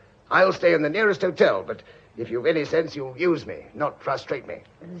 Ivory, I'll stay in the nearest hotel, but if you've any sense, you'll use me, not frustrate me.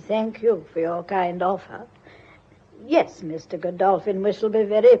 Thank you for your kind offer. Yes, Mr. Godolphin, we shall be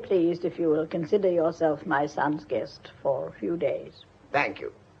very pleased if you will consider yourself my son's guest for a few days. Thank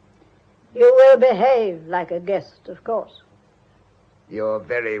you. You will behave like a guest, of course. You're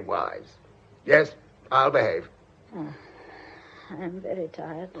very wise. Yes, I'll behave. I'm very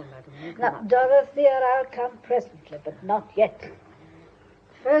tired. Now, Dorothy, I'll come presently, but not yet.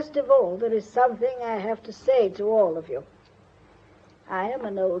 First of all, there is something I have to say to all of you. I am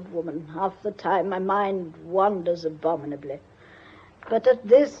an old woman. Half the time my mind wanders abominably. But at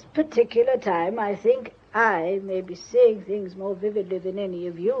this particular time, I think I may be seeing things more vividly than any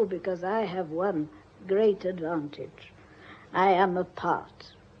of you because I have one great advantage. I am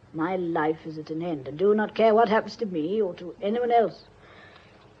apart. My life is at an end. I do not care what happens to me or to anyone else.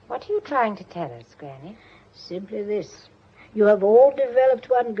 What are you trying to tell us, Granny? Simply this. You have all developed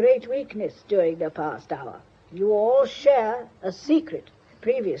one great weakness during the past hour. You all share a secret,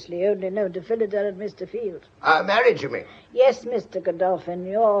 previously only known to Phillida and Mr. Field. Our marriage, you mean? Yes, Mr. Godolphin,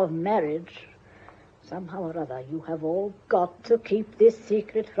 your marriage. Somehow or other, you have all got to keep this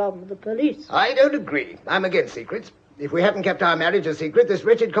secret from the police. I don't agree. I'm against secrets. If we hadn't kept our marriage a secret, this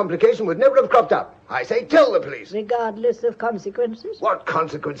wretched complication would never have cropped up. I say tell the police. Regardless of consequences? What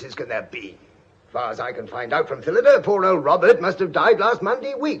consequences can there be? As far as I can find out from Phillida, poor old Robert must have died last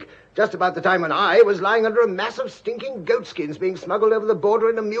Monday week, just about the time when I was lying under a mass of stinking goatskins being smuggled over the border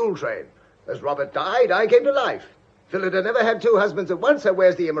in a mule train. As Robert died, I came to life. Phillida never had two husbands at once, so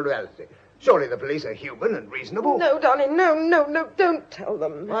where's the immorality? Surely the police are human and reasonable. No, darling, no, don't tell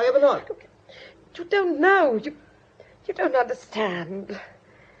them. Why ever not? You don't know. You don't understand.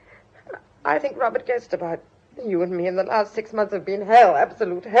 I think Robert guessed about you and me in the last 6 months have been hell,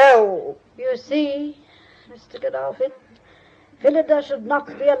 absolute hell. You see, Mr. Godolphin, Phillida should not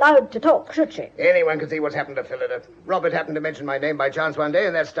be allowed to talk, should she? Anyone can see what's happened to Phillida. Robert happened to mention my name by chance one day,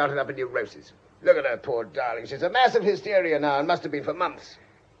 and that started up a neurosis. Look at her, poor darling. She's a mass of hysteria now, and must have been for months.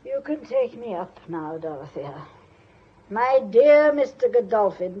 You can take me up now, Dorothea. My dear Mr.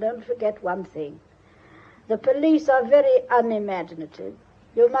 Godolphin, don't forget one thing. The police are very unimaginative.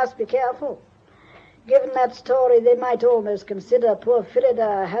 You must be careful. Given that story, they might almost consider poor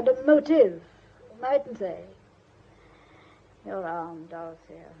Phillida had a motive, mightn't they? Your arm,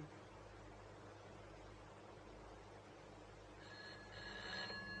 Dorothea.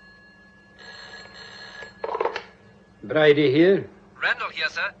 Bridie here. Randall here,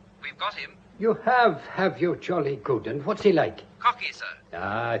 sir. We've got him. You have you, jolly good. And what's he like? Cocky, sir.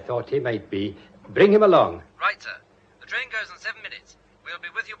 I thought he might be. Bring him along. Right, sir. The train goes in 7 minutes. We'll be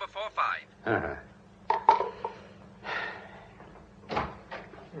with you before 5.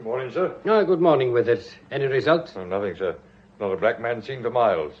 Good morning, sir. Oh, good morning, Withers. Any result? Oh, nothing, sir. Not a black man seen for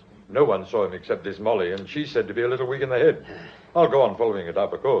miles. No one saw him except this Molly, and she's said to be a little weak in the head. I'll go on following it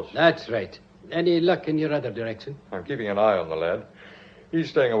up, of course. That's right. Any luck in your other direction? I'm keeping an eye on the lad. He's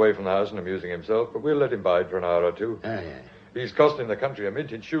staying away from the house and amusing himself, but we'll let him bide for an hour or two. Ah, yeah. He's costing the country a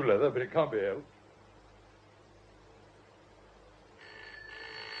mint in shoe leather, but it can't be helped.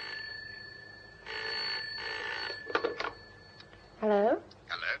 Hello?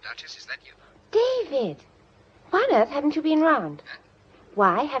 Hello, Duchess, is that you? David! Why on earth haven't you been round?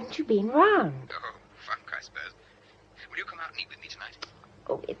 Why haven't you been round? Oh, funk, I suppose. Will you come out and eat with me tonight?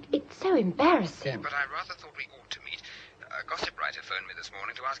 Oh, it's so embarrassing. But I rather thought we ought to meet. A gossip writer phoned me this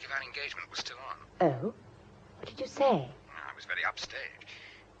morning to ask if our engagement was still on. Oh? What did you say? I was very upstage.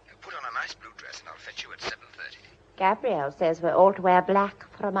 Put on a nice blue dress and I'll fetch you at 7:30. Gabrielle says we're all to wear black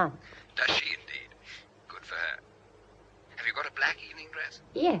for a month. Does she indeed? Good for her. Have you got a black evening dress?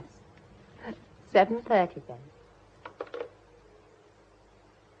 Yes. 7:30 then.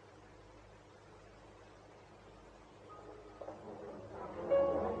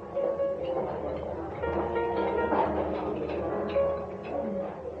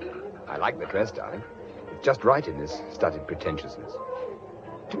 I like the dress, darling. It's just right in this studied pretentiousness.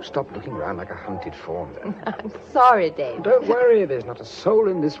 Do stop looking round like a hunted fawn, though. I'm sorry, David. Don't worry, there's not a soul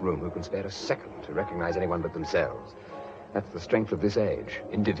in this room who can spare a second to recognize anyone but themselves. That's the strength of this age,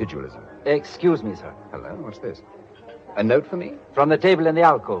 individualism. Excuse me, sir. Hello, what's this? A note for me? From the table in the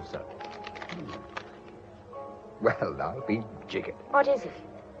alcove, sir. Well, I'll be jiggered. What is it?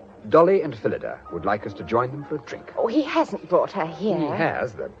 Dolly and Phillida would like us to join them for a drink. Oh, he hasn't brought her here. He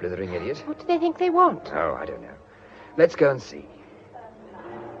has, the blithering idiot. What do they think they want? Oh, I don't know. Let's go and see.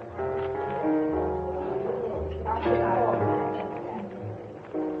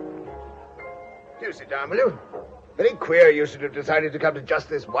 Do sit down, will you? Very queer you should have decided to come to just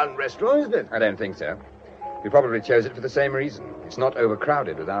this one restaurant, isn't it? I don't think so. We probably chose it for the same reason. It's not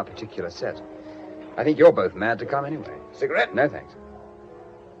overcrowded with our particular set. I think you're both mad to come anyway. Cigarette? No, thanks.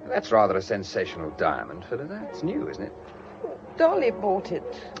 That's rather a sensational diamond, Phillida. It's new, isn't it? Dolly bought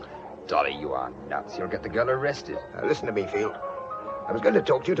it. Dolly, you are nuts. You'll get the girl arrested. Now, listen to me, Field. I was going to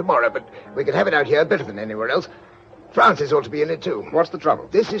talk to you tomorrow, but we can have it out here better than anywhere else. Francis ought to be in it, too. What's the trouble?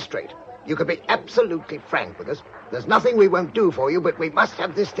 This is straight. You can be absolutely frank with us. There's nothing we won't do for you, but we must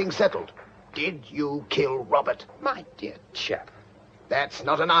have this thing settled. Did you kill Robert? My dear chap. That's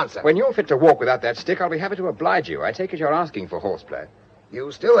not an answer. When you're fit to walk without that stick, I'll be happy to oblige you. I take it you're asking for horseplay. You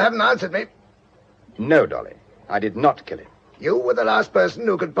still haven't answered me. No, Dolly. I did not kill him. You were the last person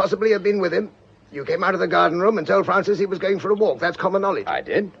who could possibly have been with him. You came out of the garden room and told Francis he was going for a walk. That's common knowledge. I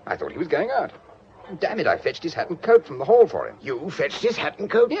did. I thought he was going out. Damn it, I fetched his hat and coat from the hall for him. You fetched his hat and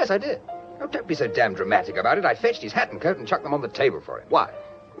coat? Yes, I did. Oh, don't be so damn dramatic about it. I fetched his hat and coat and chucked them on the table for him. Why?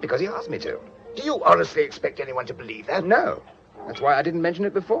 Because he asked me to. Do you honestly expect anyone to believe that? No. That's why I didn't mention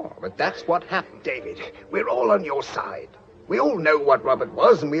it before. But that's what happened. David, we're all on your side. We all know what Robert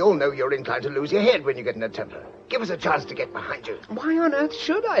was, and we all know you're inclined to lose your head when you get in a temper. Give us a chance to get behind you. Why on earth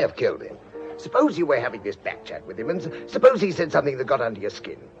should I have killed him? Suppose you were having this back chat with him, and suppose he said something that got under your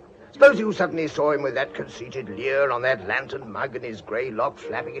skin. Suppose you suddenly saw him with that conceited leer on that lantern mug and his grey lock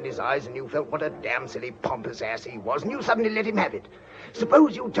flapping in his eyes, and you felt what a damn silly pompous ass he was, and you suddenly let him have it.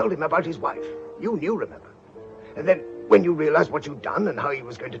 Suppose you told him about his wife. You knew, remember. And then, when you realized what you'd done and how he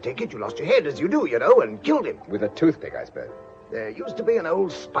was going to take it, you lost your head, as you do, you know, and killed him. With a toothpick, I suppose. There used to be an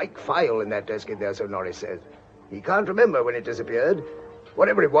old spike file in that desk in there, so Norris says. He can't remember when it disappeared.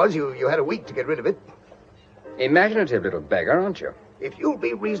 Whatever it was, you had a week to get rid of it. Imaginative little beggar, aren't you? If you'll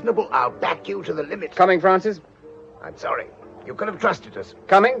be reasonable, I'll back you to the limit. Coming, Francis? I'm sorry. You could have trusted us.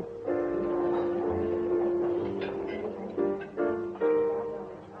 Coming?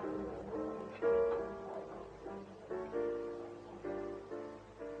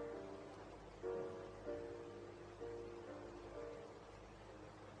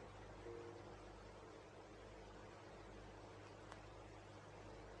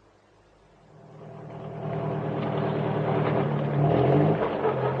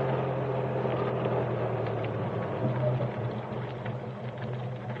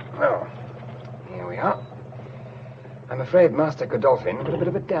 I'm afraid Master Godolphin put a bit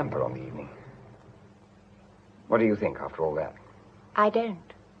of a damper on the evening. What do you think after all that? I don't.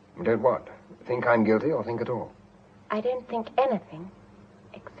 You don't what? Think I'm guilty or think at all? I don't think anything,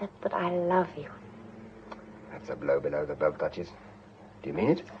 except that I love you. That's a blow below the belt, Duchess. Do you mean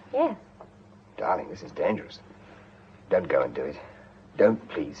it? Yes. Darling, this is dangerous. Don't go and do it. Don't,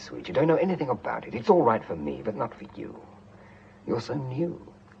 please, sweet. You don't know anything about it. It's all right for me, but not for you. You're so new.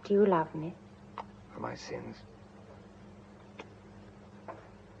 Do you love me? For my sins.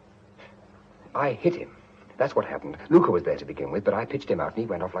 I hit him. That's what happened. Luca was there to begin with, but I pitched him out and he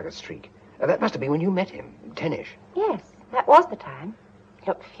went off like a streak. That must have been when you met him, 10-ish. Yes, that was the time. He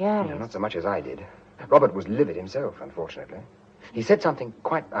looked furious. No, not so much as I did. Robert was livid himself, unfortunately. He said something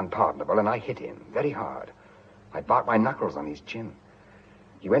quite unpardonable, and I hit him very hard. I barked my knuckles on his chin.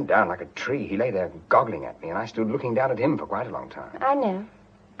 He went down like a tree. He lay there goggling at me, and I stood looking down at him for quite a long time. I know.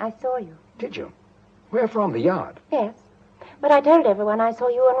 I saw you. Did you? Where from? The yard? Yes. But I told everyone I saw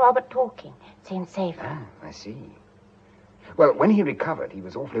you and Robert talking. It seemed safer. Ah, I see. Well, when he recovered, he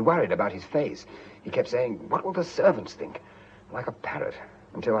was awfully worried about his face. He kept saying, "What will the servants think?" Like a parrot,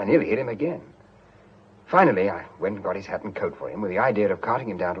 until I nearly hit him again. Finally, I went and got his hat and coat for him with the idea of carting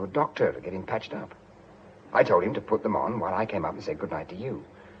him down to a doctor to get him patched up. I told him to put them on while I came up and said goodnight to you.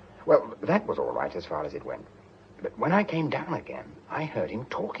 Well, that was all right as far as it went. But when I came down again, I heard him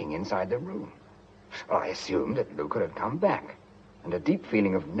talking inside the room. Well, I assumed that Luca had come back, and a deep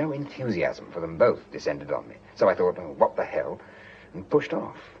feeling of no enthusiasm for them both descended on me. So I thought, oh, what the hell, and pushed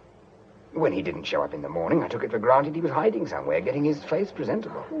off. When he didn't show up in the morning, I took it for granted he was hiding somewhere, getting his face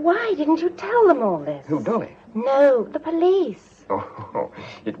presentable. Why didn't you tell them all this? Who, Dolly? No, the police. Oh,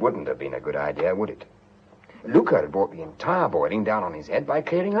 it wouldn't have been a good idea, would it? Luca had brought the entire boiling down on his head by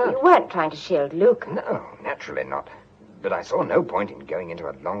clearing out. You weren't trying to shield Luca. No, naturally not. But I saw no point in going into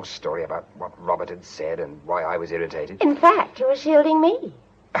a long story about what Robert had said and why I was irritated. In fact, you were shielding me.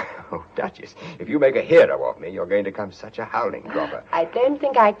 Oh, Duchess, if you make a hero of me, you're going to come such a howling cropper. I don't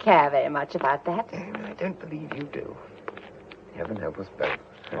think I care very much about that. I don't believe you do. Heaven help us both.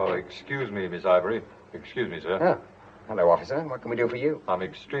 Oh, excuse me, Miss Ivory. Excuse me, sir. Oh, hello, officer. What can we do for you? I'm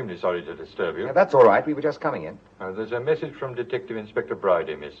extremely sorry to disturb you. That's all right. We were just coming in. There's a message from Detective Inspector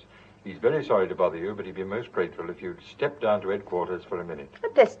Bridie, miss. He's very sorry to bother you, but he'd be most grateful if you'd step down to headquarters for a minute.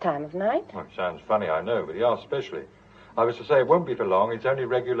 At this time of night? Oh, it sounds funny, I know, but he asked specially. I was to say it won't be for long. It's only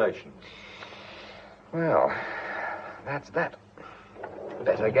regulation. Well, that's that.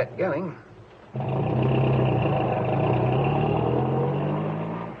 Better get going.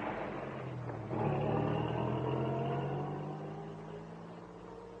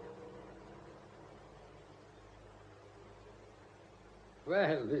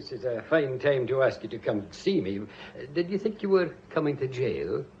 Well, this is a fine time to ask you to come see me. Did you think you were coming to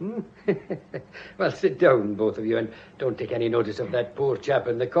jail? Well, sit down, both of you, and don't take any notice of that poor chap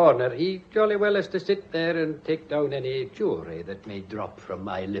in the corner. He jolly well has to sit there and take down any jewelry that may drop from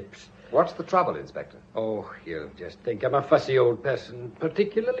my lips. What's the trouble, Inspector? Oh, you'll just think I'm a fussy old person,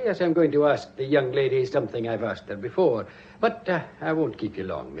 particularly as I'm going to ask the young lady something I've asked her before. But I won't keep you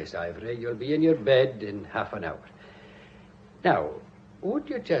long, Miss Ivory. You'll be in your bed in half an hour. Now, would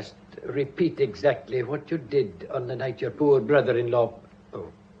you just repeat exactly what you did on the night your poor brother-in-law,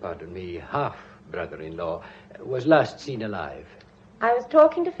 half-brother-in-law, was last seen alive? I was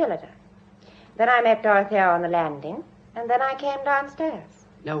talking to Phillida. Then I met Dorothy L on the landing, and then I came downstairs.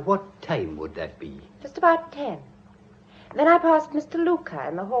 Now, what time would that be? Just about 10. Then I passed Mr. Luca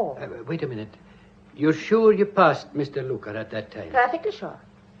in the hall. Wait a minute. You're sure you passed Mr. Luca at that time? Perfectly sure.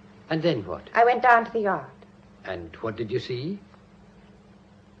 And then what? I went down to the yard. And what did you see?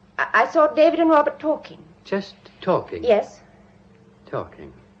 I saw David and Robert talking. Just talking? Yes.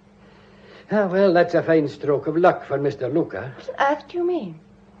 Talking. Ah, well, that's a fine stroke of luck for Mr. Luca. What on earth do you mean?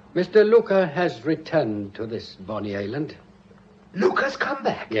 Mr. Luca has returned to this bonny island. Luca's come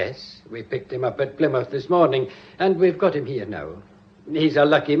back? Yes. We picked him up at Plymouth this morning, and we've got him here now. He's a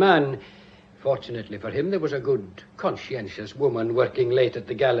lucky man. Fortunately for him, there was a good, conscientious woman working late at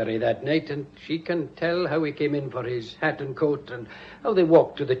the gallery that night, and she can tell how he came in for his hat and coat and how they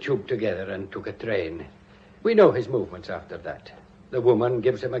walked to the tube together and took a train. We know his movements after that. The woman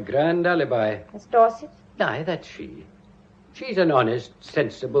gives him a grand alibi. Miss Dorset? Aye, that's she. She's an honest,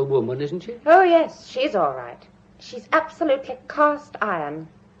 sensible woman, isn't she? Oh, yes, she's all right. She's absolutely cast iron.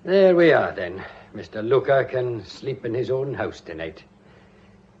 There we are, then. Mr. Luca can sleep in his own house tonight.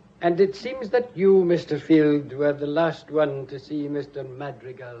 And it seems that you, Mr. Field, were the last one to see Mr.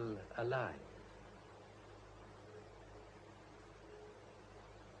 Madrigal alive.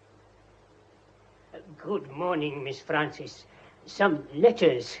 Good morning, Miss Francis. Some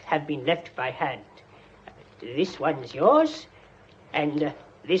letters have been left by hand. This one's yours, and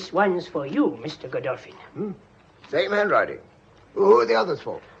this one's for you, Mr. Godolphin. Same handwriting. Who are the others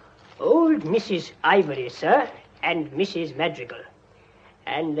for? Old Mrs. Ivory, sir, and Mrs. Madrigal.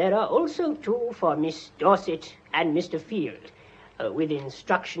 And there are also two for Miss Dorset and Mr. Field. with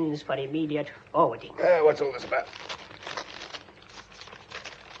instructions for immediate forwarding. What's all this about?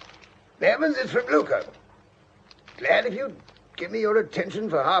 Evans, it's from Luca. Glad if you'd give me your attention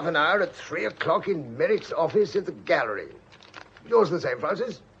for half an hour at 3 o'clock in Merrick's office at the gallery. Yours the same,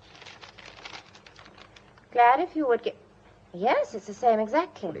 Francis? Glad if you would get... Yes, it's the same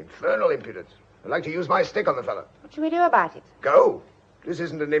exactly. What infernal impudence. I'd like to use my stick on the fellow. What should we do about it? Go. This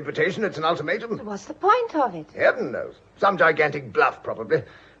isn't an invitation, it's an ultimatum. What's the point of it? Heaven knows. Some gigantic bluff, probably.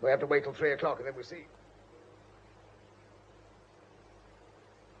 We have to wait till 3 o'clock and then we'll see.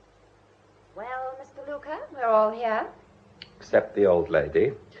 Well, Mr. Luca, we're all here. Except the old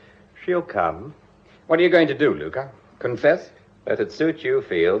lady. She'll come. What are you going to do, Luca? Confess? That'd suit you,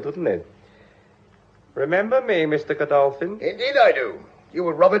 Field, wouldn't it? Remember me, Mr. Godolphin? Indeed I do. You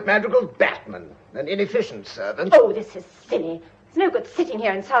were Robert Madrigal's Batman, an inefficient servant. Oh, this is silly. It's no good sitting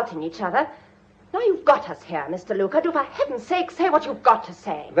here insulting each other. Now you've got us here, Mr. Luca. Do for heaven's sake say what you've got to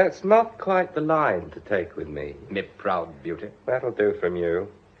say. That's not quite the line to take with me. Me proud beauty. That'll do from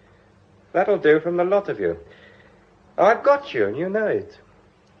you. That'll do from the lot of you. I've got you, and you know it.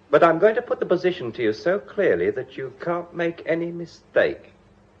 But I'm going to put the position to you so clearly that you can't make any mistake.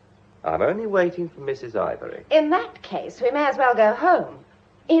 I'm only waiting for Mrs. Ivory. In that case, we may as well go home.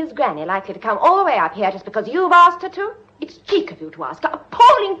 Is Granny likely to come all the way up here just because you've asked her to? It's cheek of you to ask her.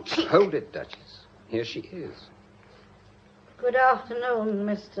 Appalling cheek. Hold it, Duchess. Here she is. Good afternoon,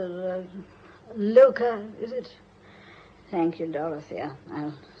 Mr. Luca, is it? Thank you, Dorothy.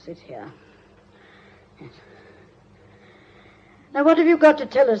 I'll sit here. Yes. Now, what have you got to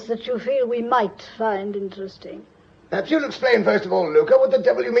tell us that you feel we might find interesting? Perhaps you'll explain, first of all, Luca, what the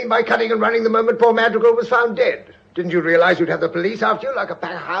devil you mean by cutting and running the moment poor Madrigal was found dead. Didn't you realize you'd have the police after you like a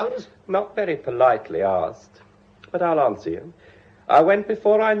pack of hounds? Not very politely asked, but I'll answer you. I went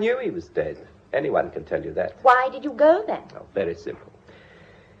before I knew he was dead. Anyone can tell you that. Why did you go, then? Oh, very simple.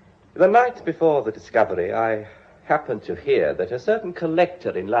 The night before the discovery, I happened to hear that a certain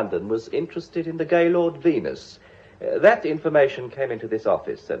collector in London was interested in the Gaylord Venus. That information came into this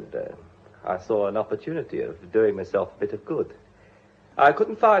office, and I saw an opportunity of doing myself a bit of good. I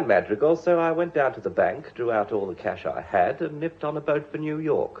couldn't find Madrigal, so I went down to the bank, drew out all the cash I had, and nipped on a boat for New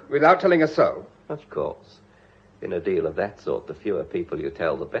York. Without telling a soul? Of course. In a deal of that sort, the fewer people you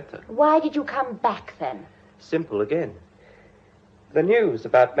tell, the better. Why did you come back, then? Simple again. The news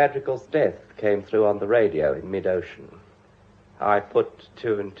about Madrigal's death came through on the radio in mid-ocean. I put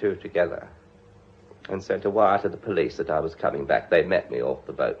 2 and 2 together and sent a wire to the police that I was coming back. They met me off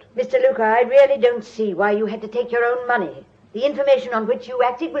the boat. Mr. Luca, I really don't see why you had to take your own money. The information on which you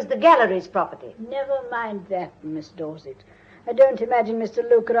acted was the gallery's property. Never mind that, Miss Dorset. I don't imagine Mr.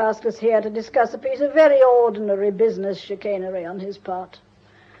 Luca asked us here to discuss a piece of very ordinary business chicanery on his part.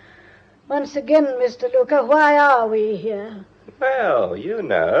 Once again, Mr. Luca, why are we here? Well, you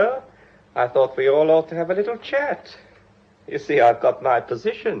know, I thought we all ought to have a little chat. You see, I've got my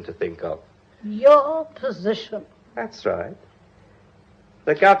position to think of. Your position? That's right.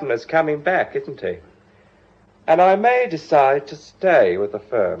 The governor's coming back, isn't he? And I may decide to stay with the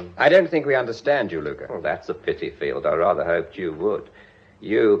firm. I don't think we understand you, Luca. Oh, that's a pity, Field. I rather hoped you would.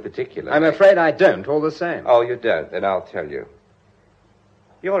 You particularly. I'm afraid I don't, all the same. Oh, you don't? Then I'll tell you.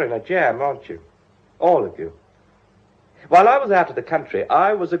 You're in a jam, aren't you? All of you. While I was out of the country,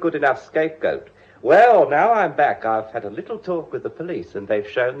 I was a good enough scapegoat. Well, now I'm back. I've had a little talk with the police, and they've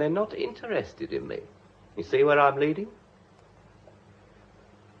shown they're not interested in me. You see where I'm leading?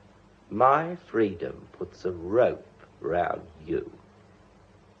 My freedom puts a rope round you.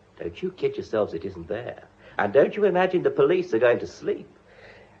 Don't you kid yourselves it isn't there. And don't you imagine the police are going to sleep.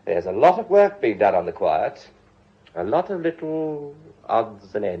 There's a lot of work being done on the quiet. A lot of little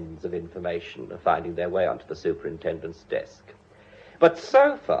odds and ends of information are finding their way onto the superintendent's desk. But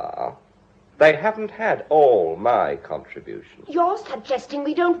so far, they haven't had all my contributions. You're suggesting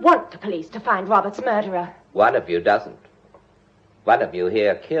we don't want the police to find Robert's murderer. One of you doesn't. One of you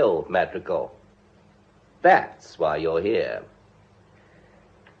here killed Madrigal. That's why you're here.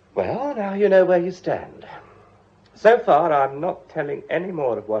 Well, now you know where you stand. So far, I'm not telling any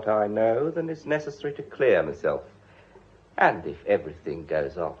more of what I know than is necessary to clear myself. And if everything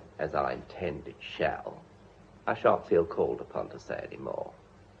goes on as I intend it shall, I shan't feel called upon to say any more.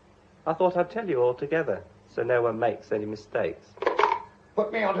 I thought I'd tell you all together, so no one makes any mistakes.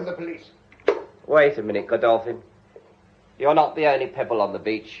 Put me onto the police. Wait a minute, Godolphin. You're not the only pebble on the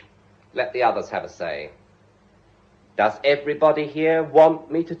beach. Let the others have a say. Does everybody here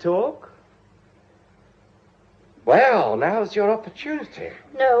want me to talk? Well, now's your opportunity.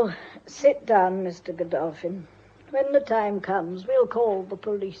 No, sit down, Mr. Godolphin. When the time comes, we'll call the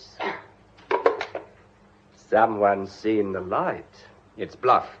police. Someone's seen the light. It's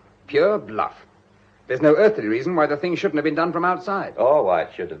bluff. Pure bluff. There's no earthly reason why the thing shouldn't have been done from outside. Or why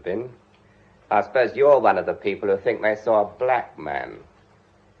it should have been. I suppose you're one of the people who think they saw a black man.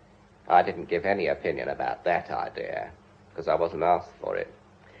 I didn't give any opinion about that idea, because I wasn't asked for it.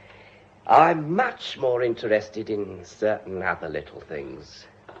 I'm much more interested in certain other little things.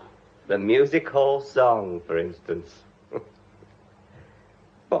 The music hall song, for instance.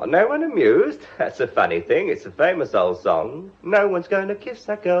 What, no one amused? That's a funny thing. It's a famous old song. No one's going to kiss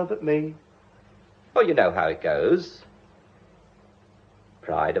that girl but me. Well, you know how it goes.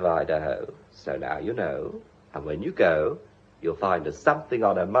 Pride of Idaho. So now you know. And when you go, you'll find there's something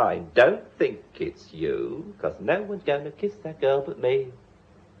on her mind. Don't think it's you, because no one's going to kiss that girl but me.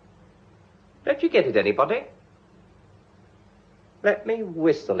 Don't you get it, anybody? Let me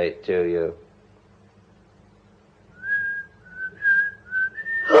whistle it to you.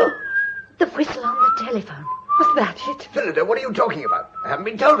 The whistle on the telephone. Was that it? Phillida, what are you talking about? I haven't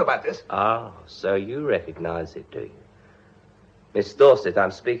been told about this. Ah, so you recognize it, do you? Miss Dorset, I'm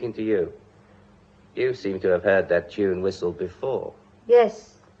speaking to you. You seem to have heard that tune whistled before.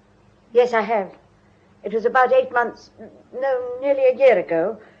 Yes. Yes, I have. It was about 8 months, no, nearly a year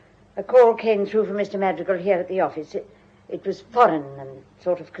ago. A call came through from Mr. Madrigal here at the office. It was foreign and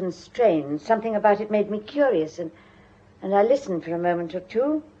sort of constrained. Something about it made me curious, and I listened for a moment or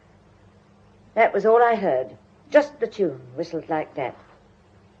two. That was all I heard. Just the tune, whistled like that.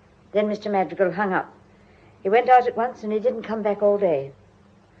 Then Mr. Madrigal hung up. He went out at once, and he didn't come back all day.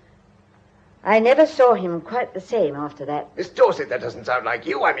 I never saw him quite the same after that. Miss Dorset, that doesn't sound like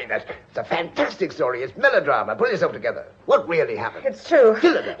you. I mean, it's a fantastic story. It's melodrama. Pull yourself together. What really happened? It's true.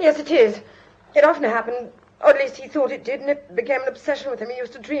 Phillida. Yes, it is. It often happened, or at least he thought it did, and it became an obsession with him. He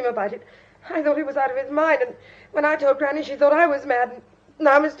used to dream about it. I thought he was out of his mind, and when I told Granny, she thought I was mad. And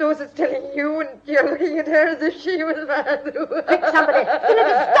now Miss Dorset's telling you, and you're looking at her as if she was mad. Quick, somebody.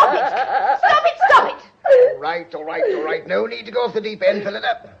 Phillida, stop it! Stop it, stop it! All right. No need to go off the deep end,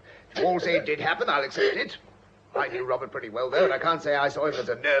 Phillida. If you all say it did happen, I'll accept it. I knew Robert pretty well, though, and I can't say I saw him as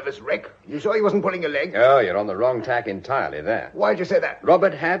a nervous wreck. You saw he wasn't pulling a leg? Oh, you're on the wrong tack entirely there. Why'd you say that?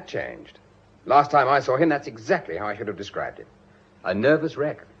 Robert had changed. Last time I saw him, that's exactly how I should have described it. A nervous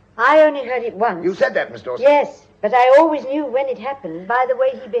wreck. I only heard it once. You said that, Miss Dorset. Yes, but I always knew when it happened by the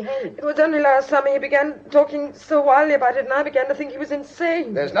way he behaved. It was only last summer he began talking so wildly about it, and I began to think he was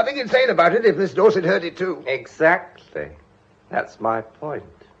insane. There's nothing insane about it if Miss Dorset heard it, too. Exactly. That's my point.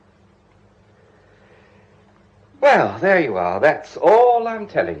 Well, there you are. That's all I'm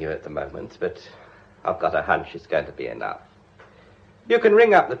telling you at the moment, but I've got a hunch it's going to be enough. You can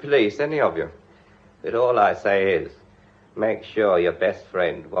ring up the police, any of you. But all I say is, make sure your best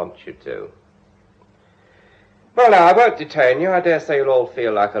friend wants you to. Well, now, I won't detain you. I dare say you'll all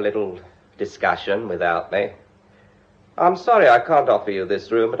feel like a little discussion without me. I'm sorry I can't offer you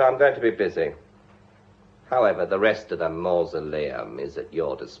this room, but I'm going to be busy. However, the rest of the mausoleum is at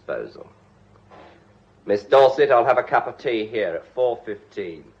your disposal. Miss Dorset, I'll have a cup of tea here at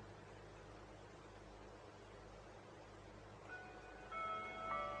 4:15.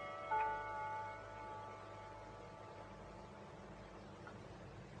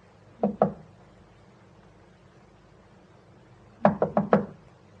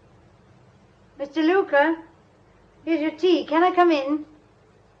 Mr. Luca, here's your tea. Can I come in?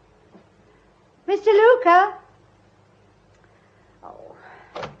 Mr. Luca? Oh.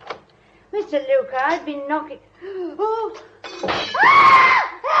 Mr. Luca, I've been knocking... Oh!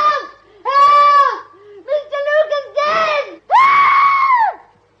 Ah! Help! Help! Mr. Luca's dead! Help!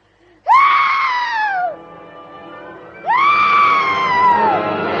 Help!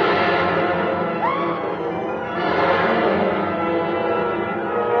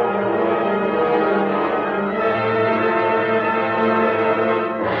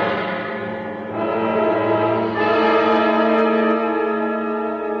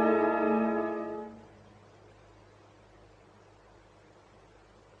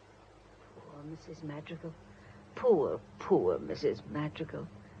 Mrs. Madrigal. Poor Mrs. Madrigal.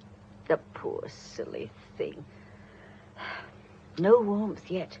 The poor, silly thing. No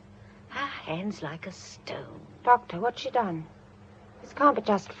warmth yet. Her hand's like a stone. Doctor, what's she done? This can't be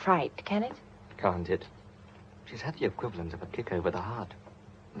just fright, can it? Can't it? She's had the equivalent of a kick over the heart.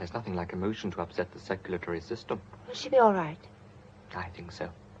 And there's nothing like emotion to upset the circulatory system. Will she be all right? I think so.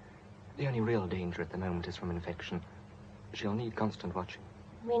 The only real danger at the moment is from infection. She'll need constant watching.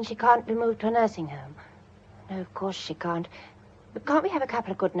 You mean she can't be moved to a nursing home? No, of course she can't. But can't we have a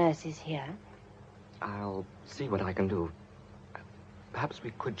couple of good nurses here? I'll see what I can do. Perhaps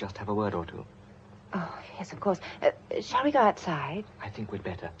we could just have a word or two. Oh, yes, of course. Shall we go outside? I think we'd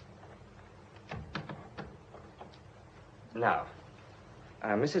better. Now,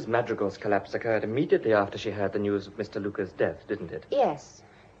 Mrs. Madrigal's collapse occurred immediately after she heard the news of Mr. Luca's death, didn't it? Yes.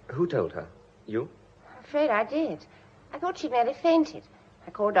 Who told her? You? I'm afraid I did. I thought she'd nearly fainted.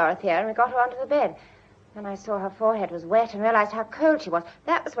 I called Dorothy L and we got her onto the bed. Then I saw her forehead was wet and realized how cold she was.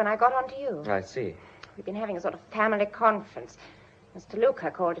 That was when I got onto you. I see. We've been having a sort of family conference. Mr. Luca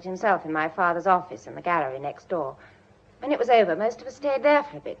called it himself in my father's office in the gallery next door. When it was over, most of us stayed there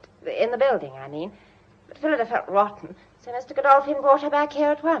for a bit. In the building, I mean. But Phillida felt rotten, so Mr. Godolphin brought her back here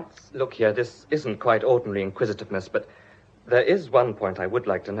at once. Look here, this isn't quite ordinary inquisitiveness, but there is one point I would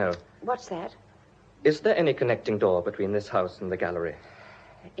like to know. What's that? Is there any connecting door between this house and the gallery?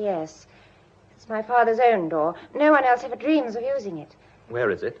 Yes. It's my father's own door. No one else ever dreams of using it.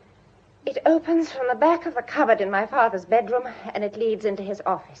 Where is it? It opens from the back of the cupboard in my father's bedroom, and it leads into his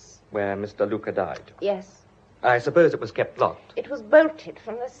office. Where Mr. Luca died? Yes. I suppose it was kept locked. It was bolted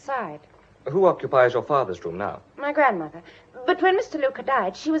from this side. Who occupies your father's room now? My grandmother. But when Mr. Luca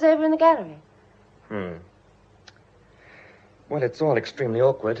died, she was over in the gallery. Well, it's all extremely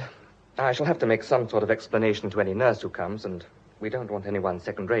awkward. I shall have to make some sort of explanation to any nurse who comes, and we don't want anyone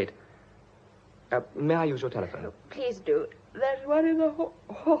second-rate. May I use your telephone? Oh, please do. There's one in the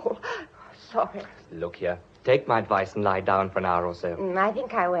hall. Sorry. Look here. Take my advice and lie down for an hour or so. I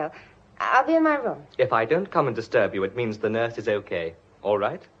think I will. I'll be in my room. If I don't come and disturb you, it means the nurse is okay. All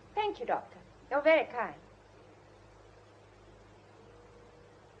right? Thank you, Doctor. You're very kind.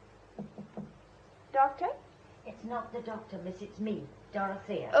 Doctor? It's not the doctor, miss. It's me,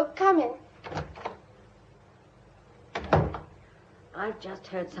 Dorothea. Oh, come in. I've just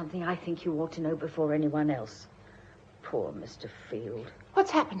heard something I think you ought to know before anyone else. Poor Mr. Field.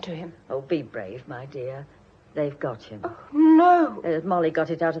 What's happened to him? Oh, be brave, my dear. They've got him. Oh, no. Molly got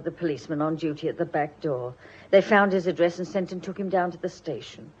it out of the policeman on duty at the back door. They found his address and sent and took him down to the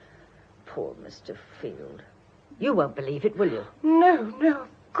station. Poor Mr. Field. You won't believe it, will you? No, of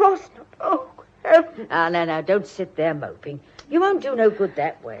course not. Oh, heaven. No, don't sit there moping. You won't do no good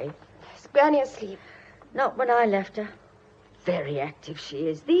that way. Is Granny asleep? Not when I left her. Very active she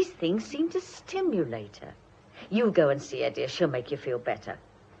is. These things seem to stimulate her. You go and see her, dear. She'll make you feel better.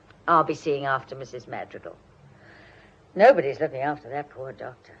 I'll be seeing after Mrs. Madrigal. Nobody's looking after that poor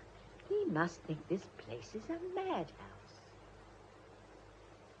doctor. He must think this place is a madhouse.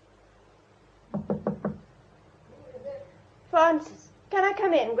 Francis, can I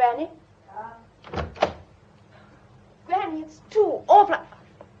come in, Granny? Granny, it's too awful.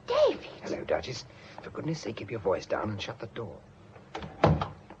 David! Hello, Duchess. For goodness sake, keep your voice down and shut the door.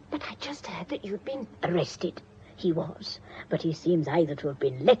 But I just heard that you'd been arrested. He was, but he seems either to have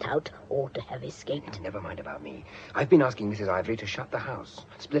been let out or to have escaped. Never mind about me. I've been asking Mrs. Ivory to shut the house,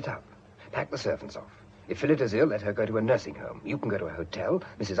 split up, pack the servants off. If Phillida's ill, let her go to a nursing home. You can go to a hotel.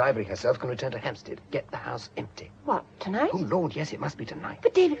 Mrs. Ivory herself can return to Hampstead. Get the house empty. What, tonight? Oh, Lord, yes, it must be tonight.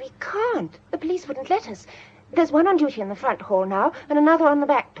 But, David, we can't. The police wouldn't let us. There's one on duty in the front hall now and another on the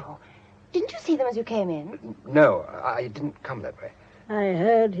back door. Didn't you see them as you came in? No, I didn't come that way. I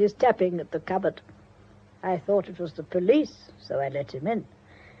heard his tapping at the cupboard. I thought it was the police, so I let him in.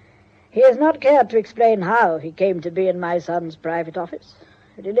 He has not cared to explain how he came to be in my son's private office.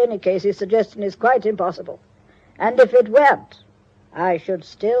 But in any case, his suggestion is quite impossible. And if it weren't, I should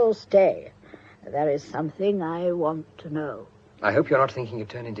still stay. There is something I want to know. I hope you're not thinking of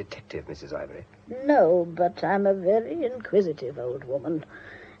turning detective, Mrs. Ivory. No, but I'm a very inquisitive old woman.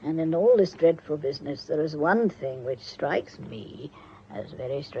 And in all this dreadful business, there is one thing which strikes me as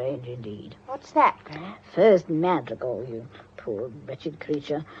very strange indeed. What's that, Granny? First, Madrigal, you poor wretched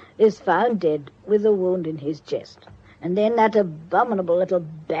creature, is found dead with a wound in his chest. And then that abominable little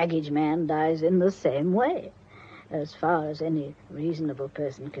baggage man dies in the same way. As far as any reasonable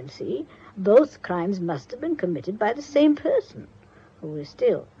person can see, both crimes must have been committed by the same person, who is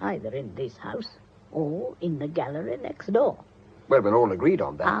still either in this house or in the gallery next door. Well, we're all agreed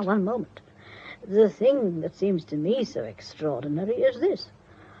on that. One moment. The thing that seems to me so extraordinary is this.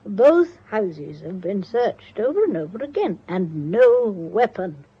 Both houses have been searched over and over again, and no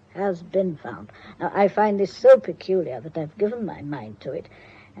weapon has been found. Now, I find this so peculiar that I've given my mind to it,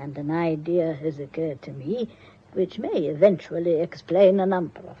 and an idea has occurred to me which may eventually explain a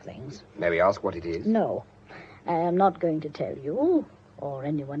number of things. May we ask what it is? No, I am not going to tell you or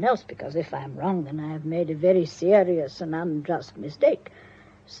anyone else, because if I'm wrong, then I have made a very serious and unjust mistake.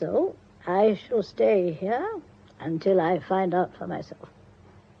 So I shall stay here until I find out for myself.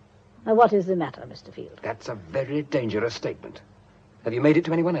 Now, what is the matter, Mr. Field? That's a very dangerous statement. Have you made it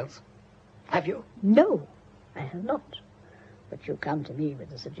to anyone else? Have you? No, I have not. But you come to me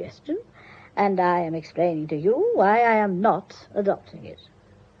with a suggestion, and I am explaining to you why I am not adopting it.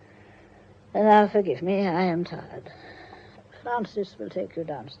 And now, forgive me, I am tired. Francis will take you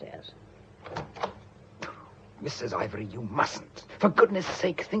downstairs. Mrs. Ivory, you mustn't. For goodness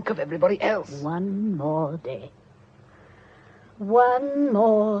sake, think of everybody else. One more day. One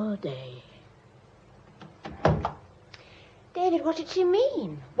more day. David, what did she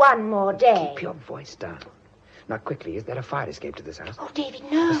mean? One more day. Keep your voice down. Now, quickly, is there a fire escape to this house? Oh, David,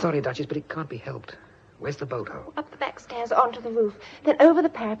 no. Sorry, Duchess, but it can't be helped. Where's the bolt hole? Up the back stairs, onto the roof, then over the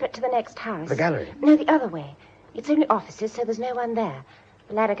parapet to the next house. The gallery? No, the other way. It's only offices, so there's no one there.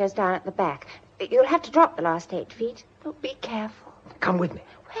 The ladder goes down at the back. You'll have to drop the last 8 feet. Oh, be careful. Come with me.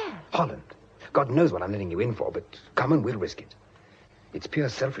 Where? Holland. God knows what I'm letting you in for, but come and we'll risk it. It's pure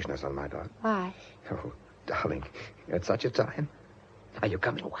selfishness on my part. Why? Oh, darling, at such a time. Are you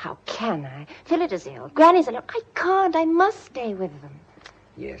coming? Oh, how can I? Phillida is ill. Granny's alone. I can't. I must stay with them.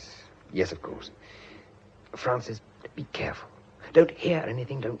 Yes, of course. Francis, be careful. Don't hear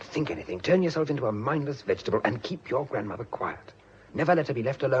anything, don't think anything. Turn yourself into a mindless vegetable and keep your grandmother quiet. Never let her be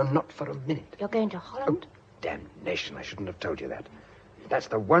left alone, not for a minute. You're going to Holland? Oh, damnation, I shouldn't have told you that. That's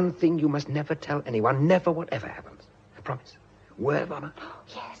the one thing you must never tell anyone, never whatever happens. Promise. Word of honor?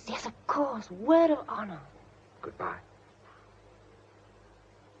 Yes, of course. Word of honor. Goodbye.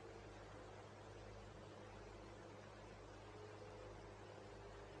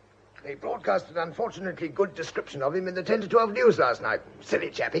 They broadcast an unfortunately good description of him in the 10 to 12 news last night.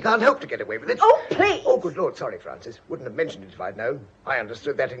 Silly chap, he can't hope to get away with it. Oh, please! Oh, good Lord, sorry, Francis. Wouldn't have mentioned it if I'd known. I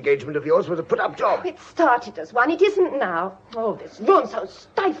understood that engagement of yours was a put-up job. It started as one. It isn't now. Oh, this room's so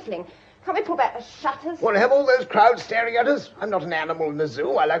stifling. Can't we pull back the shutters? Want to have all those crowds staring at us? I'm not an animal in the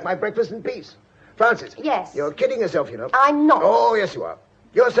zoo. I like my breakfast in peace. Francis. Yes? You're kidding yourself, you know. I'm not. Oh, yes, you are.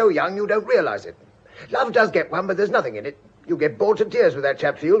 You're so young you don't realize it. Love does get one, but there's nothing in it. You get bored to tears with that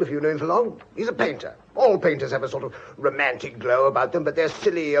chap Field if you know him for long. He's a painter. All painters have a sort of romantic glow about them, but they're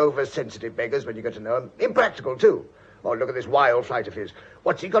silly, oversensitive beggars when you get to know them. Impractical, too. Oh, look at this wild flight of his.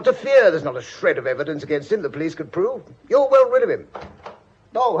 What's he got to fear? There's not a shred of evidence against him the police could prove. You're well rid of him.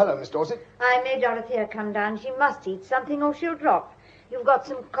 Oh, hello, Miss Dorset. I made Dorothea come down. She must eat something or she'll drop. You've got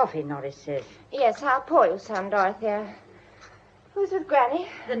some coffee, Norris says. Yes, how poor you sound, Dorothea. Who's with Granny?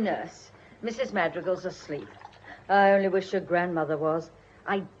 The nurse. Mrs. Madrigal's asleep. I only wish her grandmother was.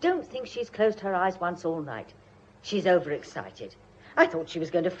 I don't think she's closed her eyes once all night. She's overexcited. I thought she was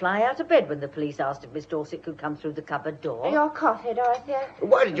going to fly out of bed when the police asked if Miss Dorset could come through the cupboard door. Your coffee, Dorothea.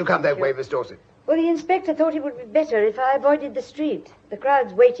 Why did you come that way, Miss Dorset? Well, the inspector thought it would be better if I avoided the street. The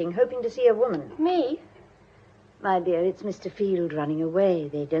crowd's waiting, hoping to see a woman. Me? My dear, it's Mr. Field running away.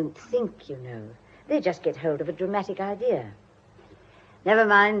 They don't think, you know. They just get hold of a dramatic idea. Never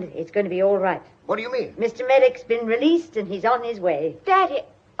mind. It's going to be all right. What do you mean? Mr. Merrick's been released and he's on his way. Daddy.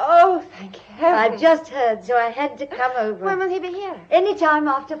 Oh, thank heaven. I've just heard, so I had to come over. When will he be here? Any time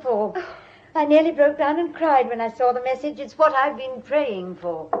after 4. I nearly broke down and cried when I saw the message. It's what I've been praying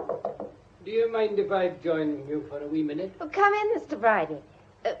for. Do you mind if I join you for a wee minute? Well, come in, Mr. Bridie.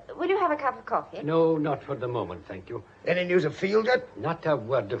 Will you have a cup of coffee? No, not for the moment, thank you. Any news of Field yet? Not a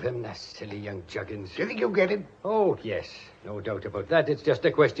word of him, that silly young juggins. Do you think you'll get him? Oh, yes. No doubt about that. It's just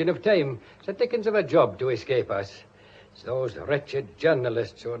a question of time. It's a dickens of a job to escape us. It's those wretched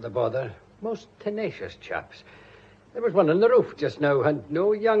journalists who are the bother. Most tenacious chaps. There was one on the roof just now, and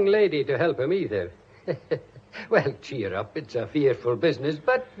no young lady to help him either. Well, cheer up. It's a fearful business,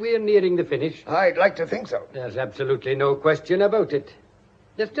 but we're nearing the finish. I'd like to think so. There's absolutely no question about it.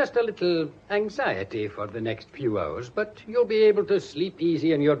 There's just a little anxiety for the next few hours, but you'll be able to sleep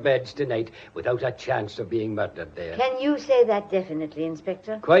easy in your beds tonight without a chance of being murdered there. Can you say that definitely,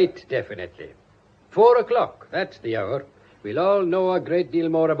 Inspector? Quite definitely. 4 o'clock, that's the hour. We'll all know a great deal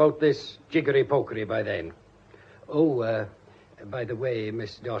more about this jiggery-pokery by then. Oh, by the way,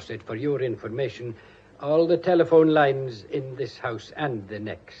 Miss Dorset, for your information, all the telephone lines in this house and the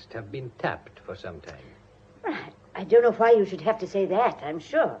next have been tapped for some time. Right. I don't know why you should have to say that, I'm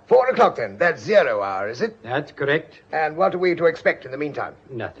sure. 4 o'clock, then. That's 0 hour, is it? That's correct. And what are we to expect in the meantime?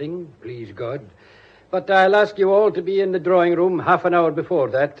 Nothing, please God. But I'll ask you all to be in the drawing room half an hour before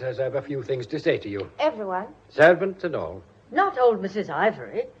that, as I have a few things to say to you. Everyone? Servants and all. Not old Mrs.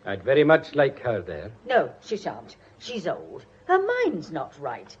 Ivory. I'd very much like her there. No, she shan't. She's old. Her mind's not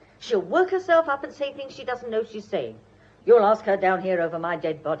right. She'll work herself up and say things she doesn't know she's saying. You'll ask her down here over my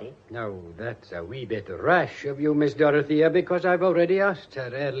dead body. Now, that's a wee bit rash of you, Miss Dorothea, because I've already asked her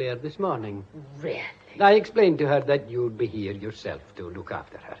earlier this morning. Really? I explained to her that you'd be here yourself to look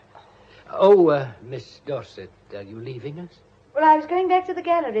after her. Oh, Miss Dorset, are you leaving us? Well, I was going back to the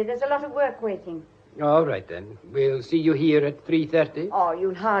gallery. There's a lot of work waiting. All right, then. We'll see you here at 3:30. Oh,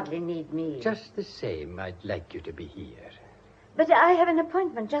 you'll hardly need me. Just the same, I'd like you to be here. But I have an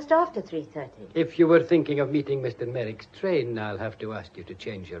appointment just after 3:30. If you were thinking of meeting Mr. Merrick's train, I'll have to ask you to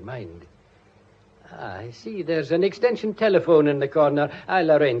change your mind. I see there's an extension telephone in the corner.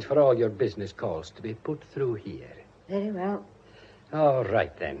 I'll arrange for all your business calls to be put through here. Very well. All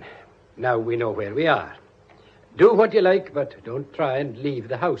right, then. Now we know where we are. Do what you like, but don't try and leave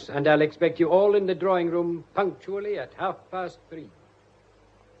the house. And I'll expect you all in the drawing room punctually at 3:30.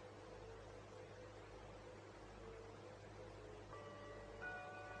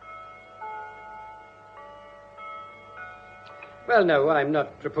 Well, now, I'm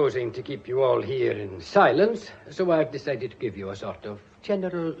not proposing to keep you all here in silence, so I've decided to give you a sort of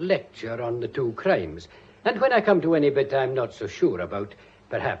general lecture on the two crimes. And when I come to any bit I'm not so sure about,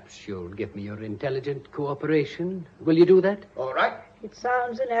 perhaps you'll give me your intelligent cooperation. Will you do that? All right. It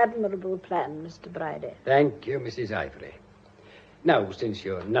sounds an admirable plan, Mr. Bridie. Thank you, Mrs. Ivory. Now, since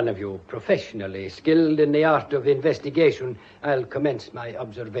you're none of you professionally skilled in the art of investigation, I'll commence my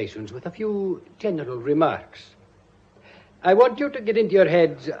observations with a few general remarks. I want you to get into your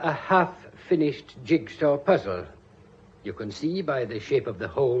heads a half-finished jigsaw puzzle. You can see by the shape of the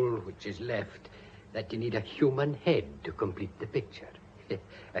hole which is left that you need a human head to complete the picture.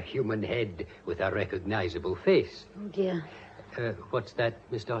 A human head with a recognizable face. Oh, dear. What's that,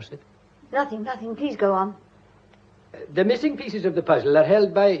 Miss Dorset? Nothing. Please go on. The missing pieces of the puzzle are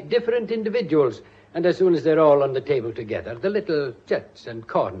held by different individuals, and as soon as they're all on the table together, the little juts and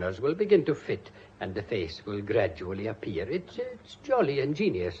corners will begin to fit, and the face will gradually appear. It's jolly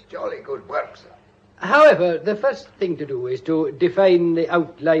ingenious. Jolly good work, sir. However, the first thing to do is to define the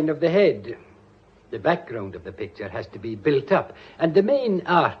outline of the head. The background of the picture has to be built up, and the main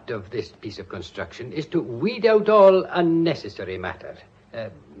art of this piece of construction is to weed out all unnecessary matter.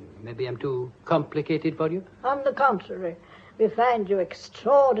 Maybe I'm too complicated for you? On the contrary, we find you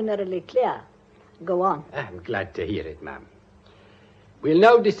extraordinarily clear. Go on. I'm glad to hear it, ma'am. We'll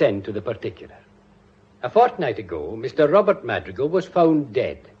now descend to the particular. A fortnight ago, Mr. Robert Madrigal was found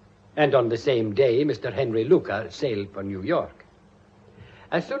dead, and on the same day, Mr. Henry Luca sailed for New York.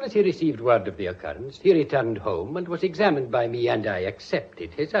 As soon as he received word of the occurrence, he returned home and was examined by me, and I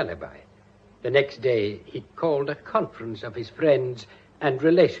accepted his alibi. The next day, he called a conference of his friends and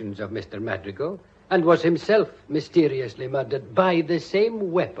relations of Mr. Madrigal, and was himself mysteriously murdered by the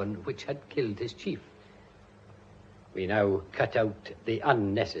same weapon which had killed his chief. We now cut out the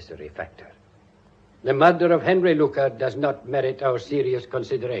unnecessary factor. The murder of Henry Luca does not merit our serious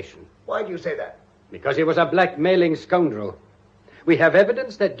consideration. Why do you say that? Because he was a blackmailing scoundrel. We have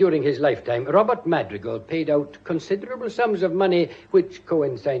evidence that during his lifetime, Robert Madrigal paid out considerable sums of money which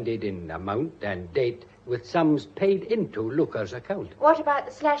coincided in amount and date with sums paid into Luca's account. What about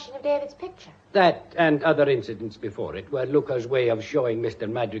the slashing of David's picture? That and other incidents before it were Luca's way of showing Mr.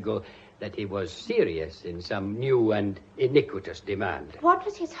 Madrigal that he was serious in some new and iniquitous demand. What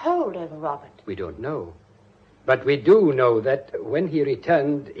was his hold over Robert? We don't know. But we do know that when he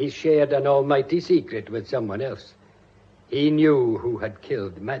returned, he shared an almighty secret with someone else. He knew who had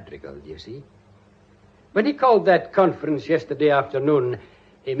killed Madrigal, you see. When he called that conference yesterday afternoon,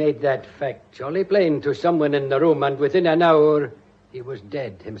 he made that fact jolly plain to someone in the room, and within an hour, he was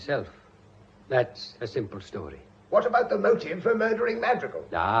dead himself. That's a simple story. What about the motive for murdering Madrigal?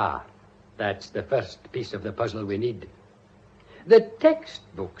 That's the first piece of the puzzle we need. The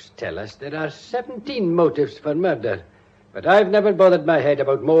textbooks tell us there are 17 motives for murder, but I've never bothered my head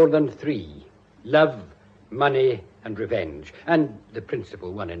about more than 3. Love, money, and revenge. And the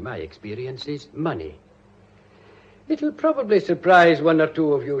principal one in my experience is money. It'll probably surprise one or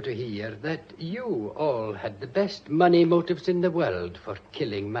two of you to hear that you all had the best money motives in the world for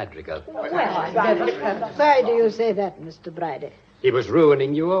killing Madrigal. Why do you say that, Mr. Bridie? He was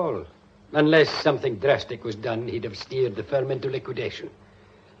ruining you all. Unless something drastic was done, he'd have steered the firm into liquidation.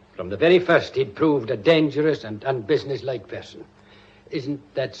 From the very first, he'd proved a dangerous and unbusinesslike person. Isn't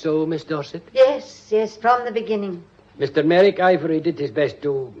that so, Miss Dorset? Yes, from the beginning. Mr. Merrick Ivory did his best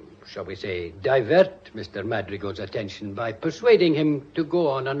to, shall we say, divert Mr. Madrigal's attention by persuading him to go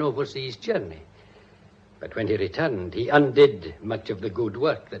on an overseas journey. But when he returned, he undid much of the good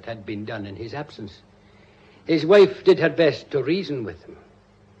work that had been done in his absence. His wife did her best to reason with him.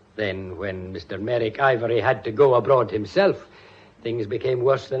 Then, when Mr. Merrick Ivory had to go abroad himself, things became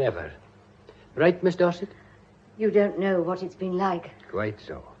worse than ever. Right, Miss Dorset? You don't know what it's been like. Quite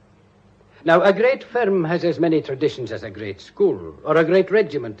so. Now, a great firm has as many traditions as a great school or a great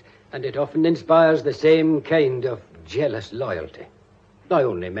regiment, and it often inspires the same kind of jealous loyalty. I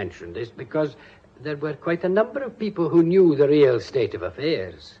only mention this because there were quite a number of people who knew the real state of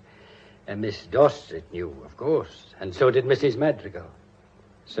affairs. And Miss Dorset knew, of course, and so did Mrs. Madrigal.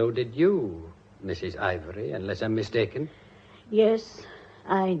 So did you, Mrs. Ivory, unless I'm mistaken. Yes,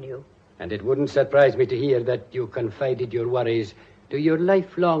 I knew. And it wouldn't surprise me to hear that you confided your worries to your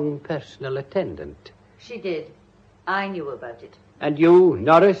lifelong personal attendant. She did. I knew about it. And you,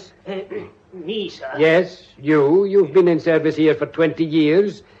 Norris? Me, sir? Yes, you. You've been in service here for 20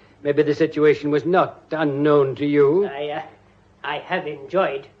 years. Maybe the situation was not unknown to you. I have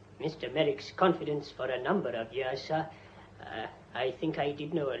enjoyed Mr. Merrick's confidence for a number of years, sir. I think I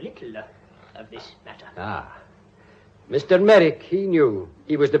did know a little of this matter. Ah. Mr. Merrick, he knew.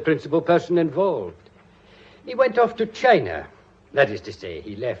 He was the principal person involved. He went off to China. That is to say,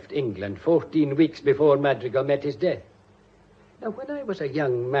 he left England 14 weeks before Madrigal met his death. Now, when I was a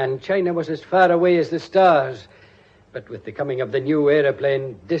young man, China was as far away as the stars. But with the coming of the new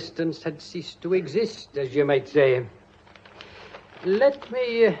aeroplane, distance had ceased to exist, as you might say. Let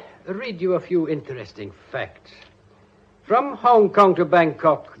me read you a few interesting facts. From Hong Kong to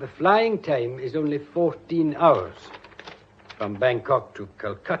Bangkok, the flying time is only 14 hours. From Bangkok to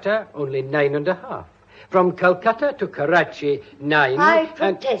Calcutta, only 9.5. From Calcutta to Karachi, 9. I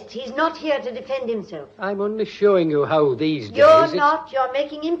protest. He's not here to defend himself. I'm only showing you how these days... You're not. You're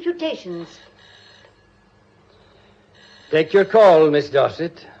making imputations. Take your call, Miss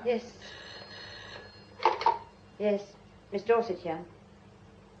Dorset. Yes. Yes. Miss Dorset here.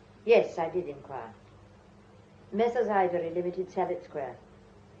 Yes, I did inquire. Messrs. Ivory, Limited, Sallet Square.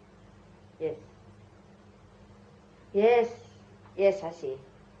 Yes. Yes. Yes, I see.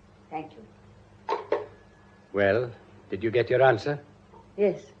 Thank you. Well, did you get your answer?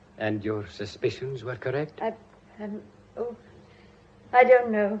 Yes. And your suspicions were correct? I don't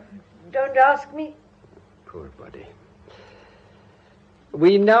know. Don't ask me. Poor body.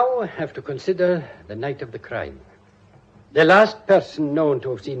 We now have to consider the night of the crime. The last person known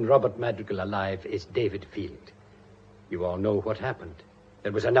to have seen Robert Madrigal alive is David Field. You all know what happened.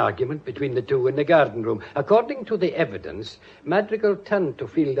 There was an argument between the two in the garden room. According to the evidence, Madrigal turned to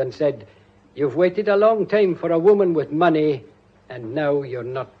Field and said, "You've waited a long time for a woman with money, and now you're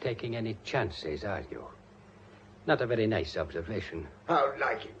not taking any chances, are you?" Not a very nice observation. How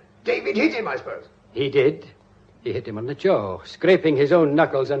like him. David hit him, I suppose. He did. He hit him on the jaw, scraping his own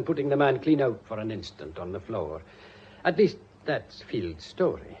knuckles and putting the man clean out for an instant on the floor. At least that's Field's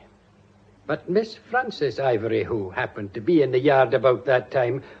story. But Miss Frances Ivory, who happened to be in the yard about that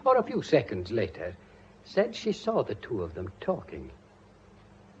time, or a few seconds later, said she saw the two of them talking.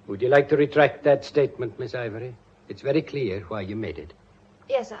 Would you like to retract that statement, Miss Ivory? It's very clear why you made it.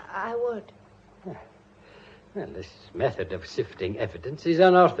 Yes, I would. Well, this method of sifting evidence is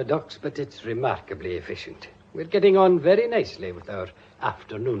unorthodox, but it's remarkably efficient. We're getting on very nicely with our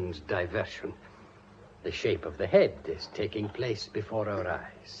afternoon's diversion. The shape of the head is taking place before our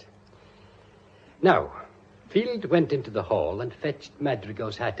eyes. Now, Field went into the hall and fetched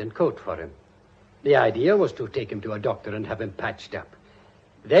Madrigal's hat and coat for him. The idea was to take him to a doctor and have him patched up.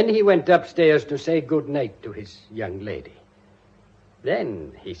 Then he went upstairs to say good night to his young lady.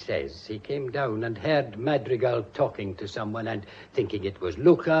 Then, he says, he came down and heard Madrigal talking to someone and, thinking it was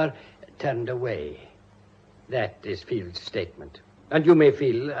Lucar, turned away. That is Field's statement. And you may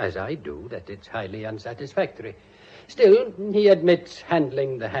feel, as I do, that it's highly unsatisfactory. Still, he admits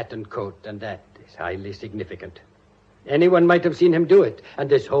handling the hat and coat, and that is highly significant. Anyone might have seen him do it, and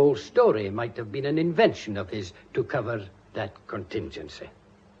this whole story might have been an invention of his to cover that contingency.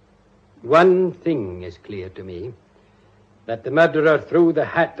 One thing is clear to me, that the murderer threw the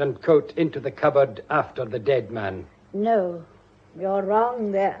hat and coat into the cupboard after the dead man. No, you're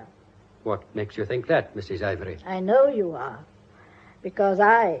wrong there. What makes you think that, Mrs. Ivory? I know you are, because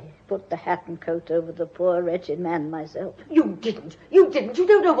I put the hat and coat over the poor wretched man myself. You didn't. You didn't. You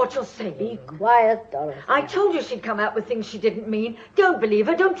don't know what you're saying. Be quiet, Dorothy. I told you she'd come out with things she didn't mean. Don't believe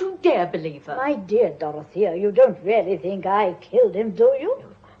her. Don't you dare believe her. My dear Dorothea, you don't really think I killed him, do you?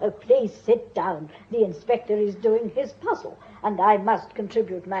 Oh, please sit down. The inspector is doing his puzzle, and I must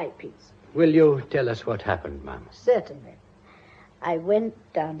contribute my piece. Will you tell us what happened, ma'am? Certainly. I went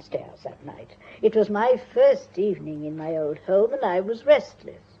downstairs that night. It was my first evening in my old home, and I was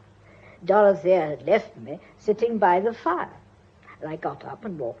restless. Dorothea had left me sitting by the fire. I got up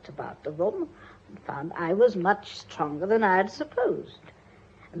and walked about the room and found I was much stronger than I had supposed.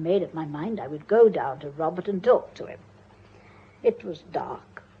 I made up my mind I would go down to Robert and talk to him. It was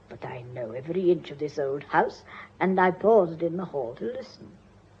dark, but I know every inch of this old house, and I paused in the hall to listen.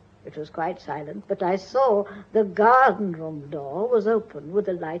 It was quite silent, but I saw the garden room door was open with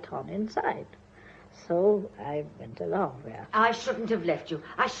the light on inside. So I went along there. I shouldn't have left you.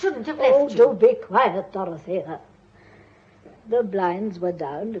 I shouldn't have left you. Oh, do be quiet, Dorothea. The blinds were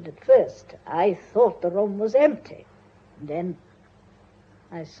down, and at first I thought the room was empty. Then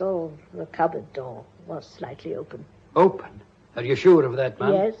I saw the cupboard door was slightly open. Open? Are you sure of that,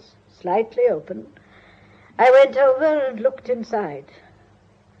 ma'am? Yes, slightly open. I went over and looked inside.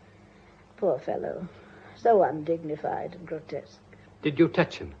 Poor fellow. So undignified and grotesque. Did you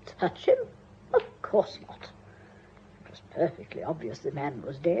touch him? Touch him? Of course not. It was perfectly obvious the man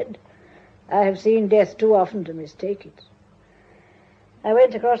was dead. I have seen death too often to mistake it. I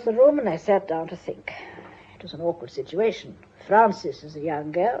went across the room and I sat down to think. It was an awkward situation. Frances is a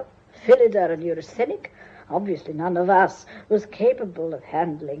young girl, Phillida a neurasthenic. Obviously none of us was capable of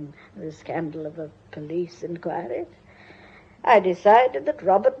handling the scandal of a police inquiry. I decided that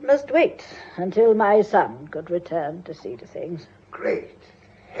Robert must wait until my son could return to see to things. Great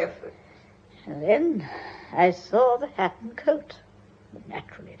heavens. And then I saw the hat and coat.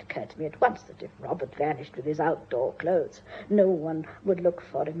 Naturally, it occurred to me at once that if Robert vanished with his outdoor clothes, no one would look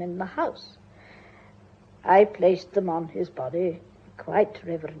for him in the house. I placed them on his body quite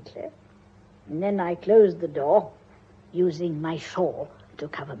reverently, and then I closed the door, using my shawl to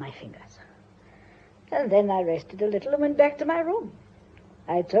cover my fingers. And then I rested a little and went back to my room.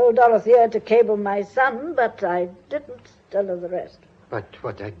 I told Dorothea to cable my son, but I didn't tell her the rest. But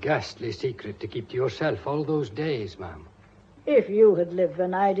what a ghastly secret to keep to yourself all those days, ma'am. If you had lived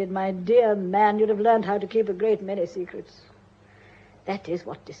when I did, my dear man, you'd have learned how to keep a great many secrets. That is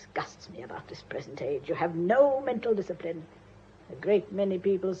what disgusts me about this present age. You have no mental discipline. A great many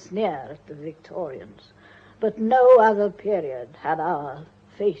people sneer at the Victorians, but no other period had our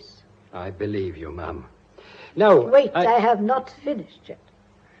face. I believe you, ma'am. Now, Wait, I have not finished yet.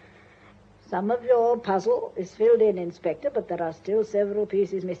 Some of your puzzle is filled in, Inspector, but there are still several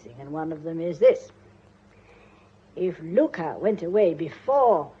pieces missing, and one of them is this. If Luca went away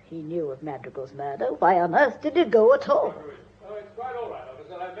before he knew of Madrigal's murder, why on earth did he go at all? Oh, it's quite all right,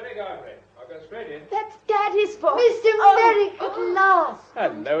 officer. I'd better go, Henry. I'll go straight in. That's Daddy's fault. Mr. Merrick, at last.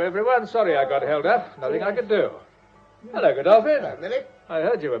 Hello, everyone. Sorry I got held up. Nothing I could do. Hello, Godolphin. Hello, Millie. I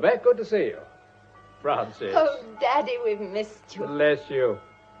heard you were back. Good to see you. Francis. Oh, Daddy, we've missed you. Bless you.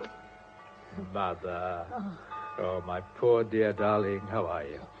 Mother. Oh, my poor dear darling. How are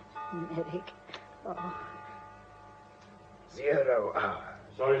you? Merrick. Oh. 0 hour.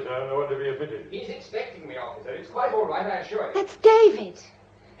 Sorry, sir. No one to be admitted. He's expecting me, officer. It's quite all right, I assure you. That's David.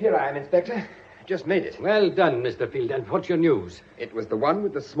 Here I am, Inspector. Just made it. Well done, Mr. Field. And what's your news? It was the one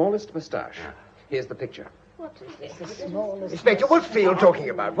with the smallest moustache. Here's the picture. What is this, the smallest... Inspector, what's Field talking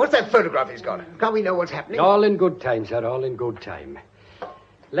about? What's that photograph he's got? Can't we know what's happening? All in good time, sir. All in good time.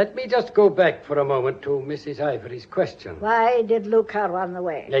 Let me just go back for a moment to Mrs. Ivory's question. Why did Luca run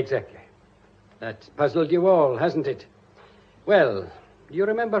away? Exactly. That's puzzled you all, hasn't it? Well, do you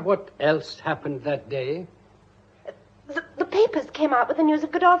remember what else happened that day? The papers came out with the news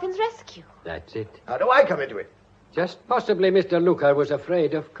of Godolphin's rescue. That's it. How do I come into it? Just possibly Mr. Luca was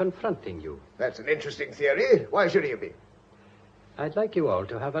afraid of confronting you. That's an interesting theory. Why should he be? I'd like you all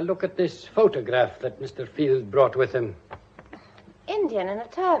to have a look at this photograph that Mr. Field brought with him. Indian in a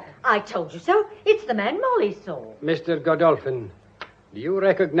turban. I told you so. It's the man Molly saw. Mr. Godolphin, do you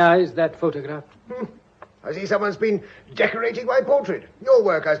recognize that photograph? I see someone's been decorating my portrait. Your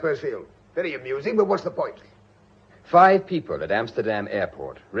work, I suppose, Field. Very amusing, but what's the point? 5 people at Amsterdam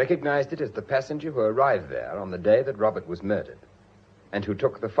airport recognized it as the passenger who arrived there on the day that Robert was murdered and who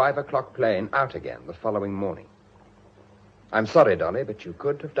took the 5 o'clock plane out again the following morning. I'm sorry, Dolly, but you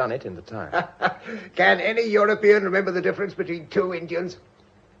could have done it in the time. Can any European remember the difference between 2 Indians?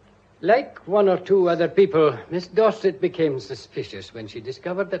 Like 1 or 2 other people, Miss Dorset became suspicious when she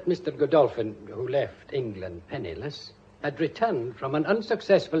discovered that Mr. Godolphin, who left England penniless, had returned from an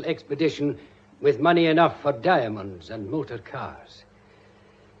unsuccessful expedition with money enough for diamonds and motor cars.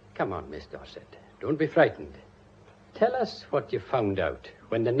 Come on, Miss Dorset. Don't be frightened. Tell us what you found out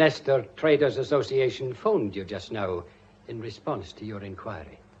when the Nestor Traders Association phoned you just now in response to your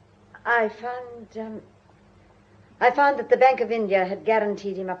inquiry. I found that the Bank of India had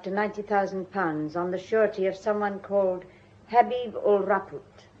guaranteed him up to £90,000 on the surety of someone called Habib ul Raput.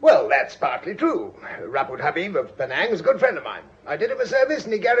 Well, that's partly true. Raput Habib of Penang is a good friend of mine. I did him a service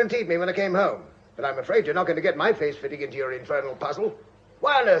and he guaranteed me when I came home. But I'm afraid you're not going to get my face fitting into your infernal puzzle.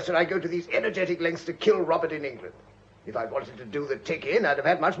 Why on earth should I go to these energetic lengths to kill Robert in England? If I'd wanted to do the tick-in, I'd have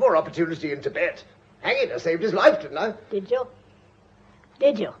had much more opportunity in Tibet. Hang it, I saved his life, didn't I? Did you?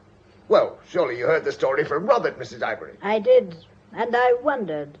 Did you? Well, surely you heard the story from Robert, Mrs. Ivory. I did, and I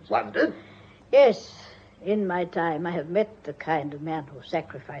wondered. Wondered? Yes. In my time, I have met the kind of man who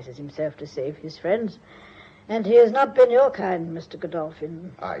sacrifices himself to save his friends. And he has not been your kind, Mr.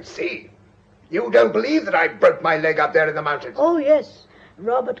 Godolphin. I see. You don't believe that I broke my leg up there in the mountains? Oh, yes.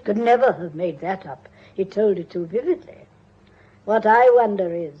 Robert could never have made that up. He told it too vividly. What I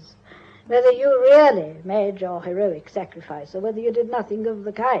wonder is, whether you really made your heroic sacrifice or whether you did nothing of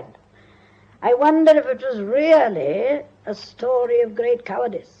the kind. I wonder if it was really a story of great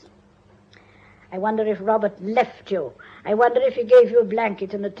cowardice. I wonder if Robert left you. I wonder if he gave you a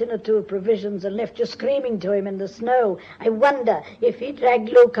blanket and a tin or two of provisions and left you screaming to him in the snow. I wonder if he dragged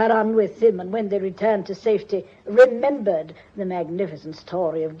Luca on with him and when they returned to safety remembered the magnificent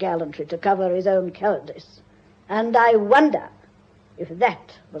story of gallantry to cover his own cowardice. And I wonder if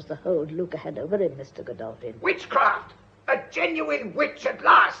that was the hold Luca had over him, Mr. Godolphin. Witchcraft! A genuine witch at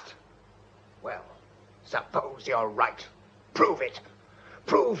last! Well, suppose you're right. Prove it.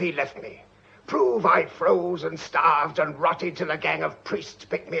 Prove he left me. Prove I froze and starved and rotted till a gang of priests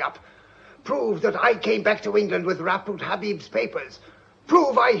picked me up. Prove that I came back to England with Raput Habib's papers.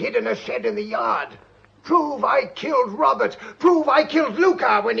 Prove I hid in a shed in the yard. Prove I killed Robert. Prove I killed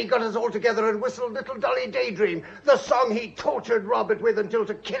Luca when he got us all together and whistled Little Dolly Daydream, the song he tortured Robert with until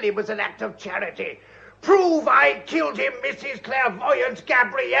to kill him was an act of charity. Prove I killed him, Mrs. Clairvoyant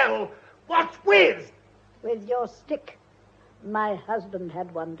Gabrielle. What with? With your stick. My husband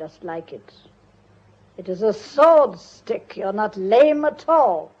had one just like it. It is a sword stick. You're not lame at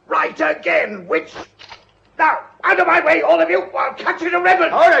all. Right again, witch. Now, out of my way, all of you, or I'll cut you to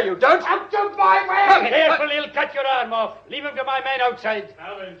ribbons. Oh, no, you don't. Out of my way. Come careful, he'll cut your arm off. Leave him to my men outside.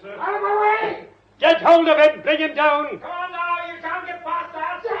 Out of my way. Get hold of him. Bring him down. Come on now, you can't get past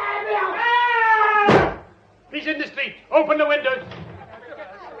that. He's in the street. Open the windows.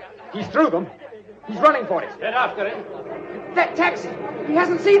 He's through them. He's running for it. Get after him. That taxi. He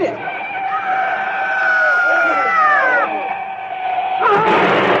hasn't seen it.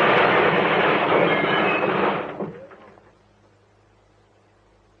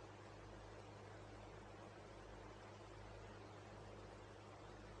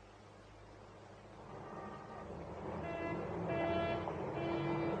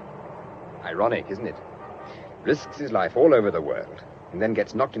 Ironic, isn't it? Risks his life all over the world and then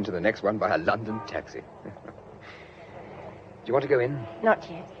gets knocked into the next one by a London taxi. Do you want to go in? Not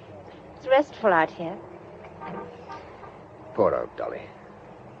yet. It's restful out here. Poor old Dolly.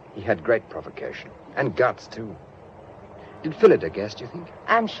 He had great provocation. And guts, too. Did Phillida guess, do you think?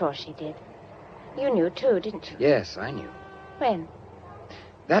 I'm sure she did. You knew, too, didn't you? Yes, I knew. When?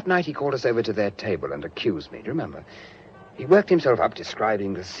 That night he called us over to their table and accused me, do you remember? He worked himself up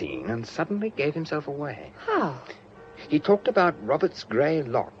describing the scene and suddenly gave himself away. How? He talked about Robert's grey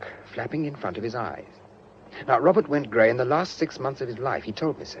lock flapping in front of his eyes. Now, Robert went grey in the last 6 months of his life. He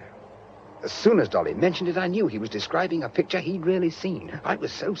told me so. As soon as Dolly mentioned it, I knew he was describing a picture he'd really seen. I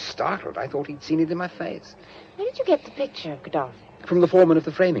was so startled, I thought he'd seen it in my face. Where did you get the picture of Godolphin? From the foreman of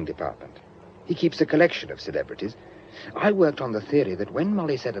the framing department. He keeps a collection of celebrities. I worked on the theory that when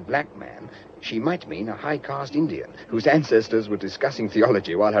Molly said a black man, she might mean a high-caste Indian whose ancestors were discussing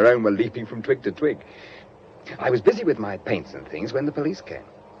theology while her own were leaping from twig to twig. I was busy with my paints and things when the police came.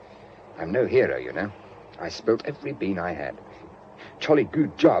 I'm no hero, you know. I spilt every bean I had. Jolly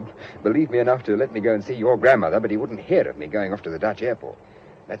good job. Believed me enough to let me go and see your grandmother, but he wouldn't hear of me going off to the Dutch airport.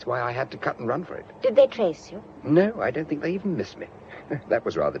 That's why I had to cut and run for it. Did they trace you? No, I don't think they even missed me. That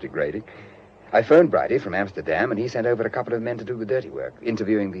was rather degrading. I phoned Bridie from Amsterdam, and he sent over a couple of men to do the dirty work,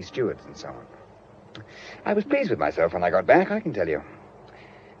 interviewing the stewards and so on. I was pleased with myself when I got back, I can tell you.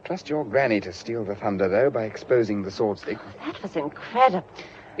 Trust your granny to steal the thunder, though, by exposing the sword stick. Oh, that was incredible.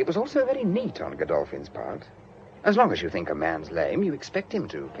 It was also very neat on Godolphin's part. As long as you think a man's lame, you expect him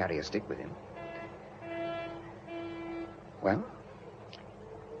to carry a stick with him. Well?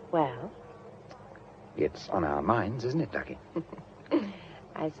 Well? It's on our minds, isn't it, Ducky?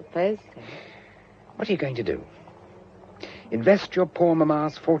 I suppose so. What are you going to do? Invest your poor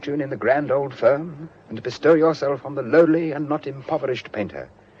mamma's fortune in the grand old firm and bestow yourself on the lowly and not impoverished painter,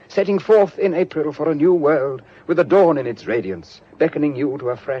 setting forth in April for a new world with the dawn in its radiance, beckoning you to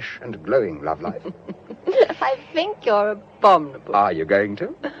a fresh and glowing love life. I think you're abominable. Are you going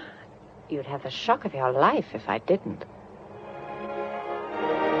to? You'd have the shock of your life if I didn't.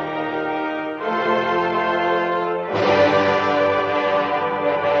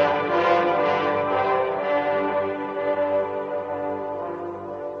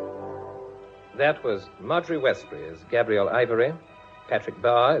 That was Margery Westbury as Gabrielle Ivory, Patrick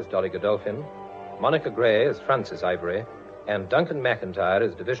Barr as Dolly Godolphin, Monica Gray as Frances Ivory, and Duncan McIntyre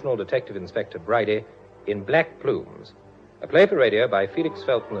as Divisional Detective Inspector Bridie in Black Plumes, a play for radio by Felix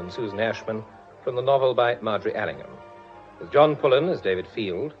Felton and Susan Ashman from the novel by Margery Allingham, with John Pullen as David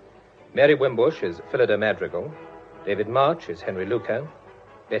Field, Mary Wimbush as Phillida Madrigal, David March as Henry Luca,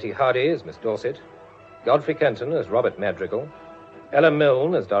 Betty Hardy as Miss Dorset, Godfrey Kenton as Robert Madrigal, Ella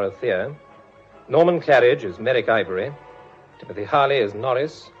Milne as Dorothea, Norman Claridge as Merrick Ivory, Timothy Harley as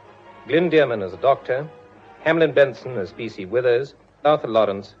Norris, Glyn Dearman as a doctor, Hamlin Benson as P.C. Withers, Arthur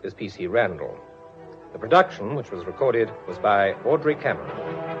Lawrence as P.C. Randall. The production, which was recorded, was by Audrey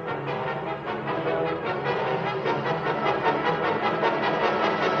Cameron.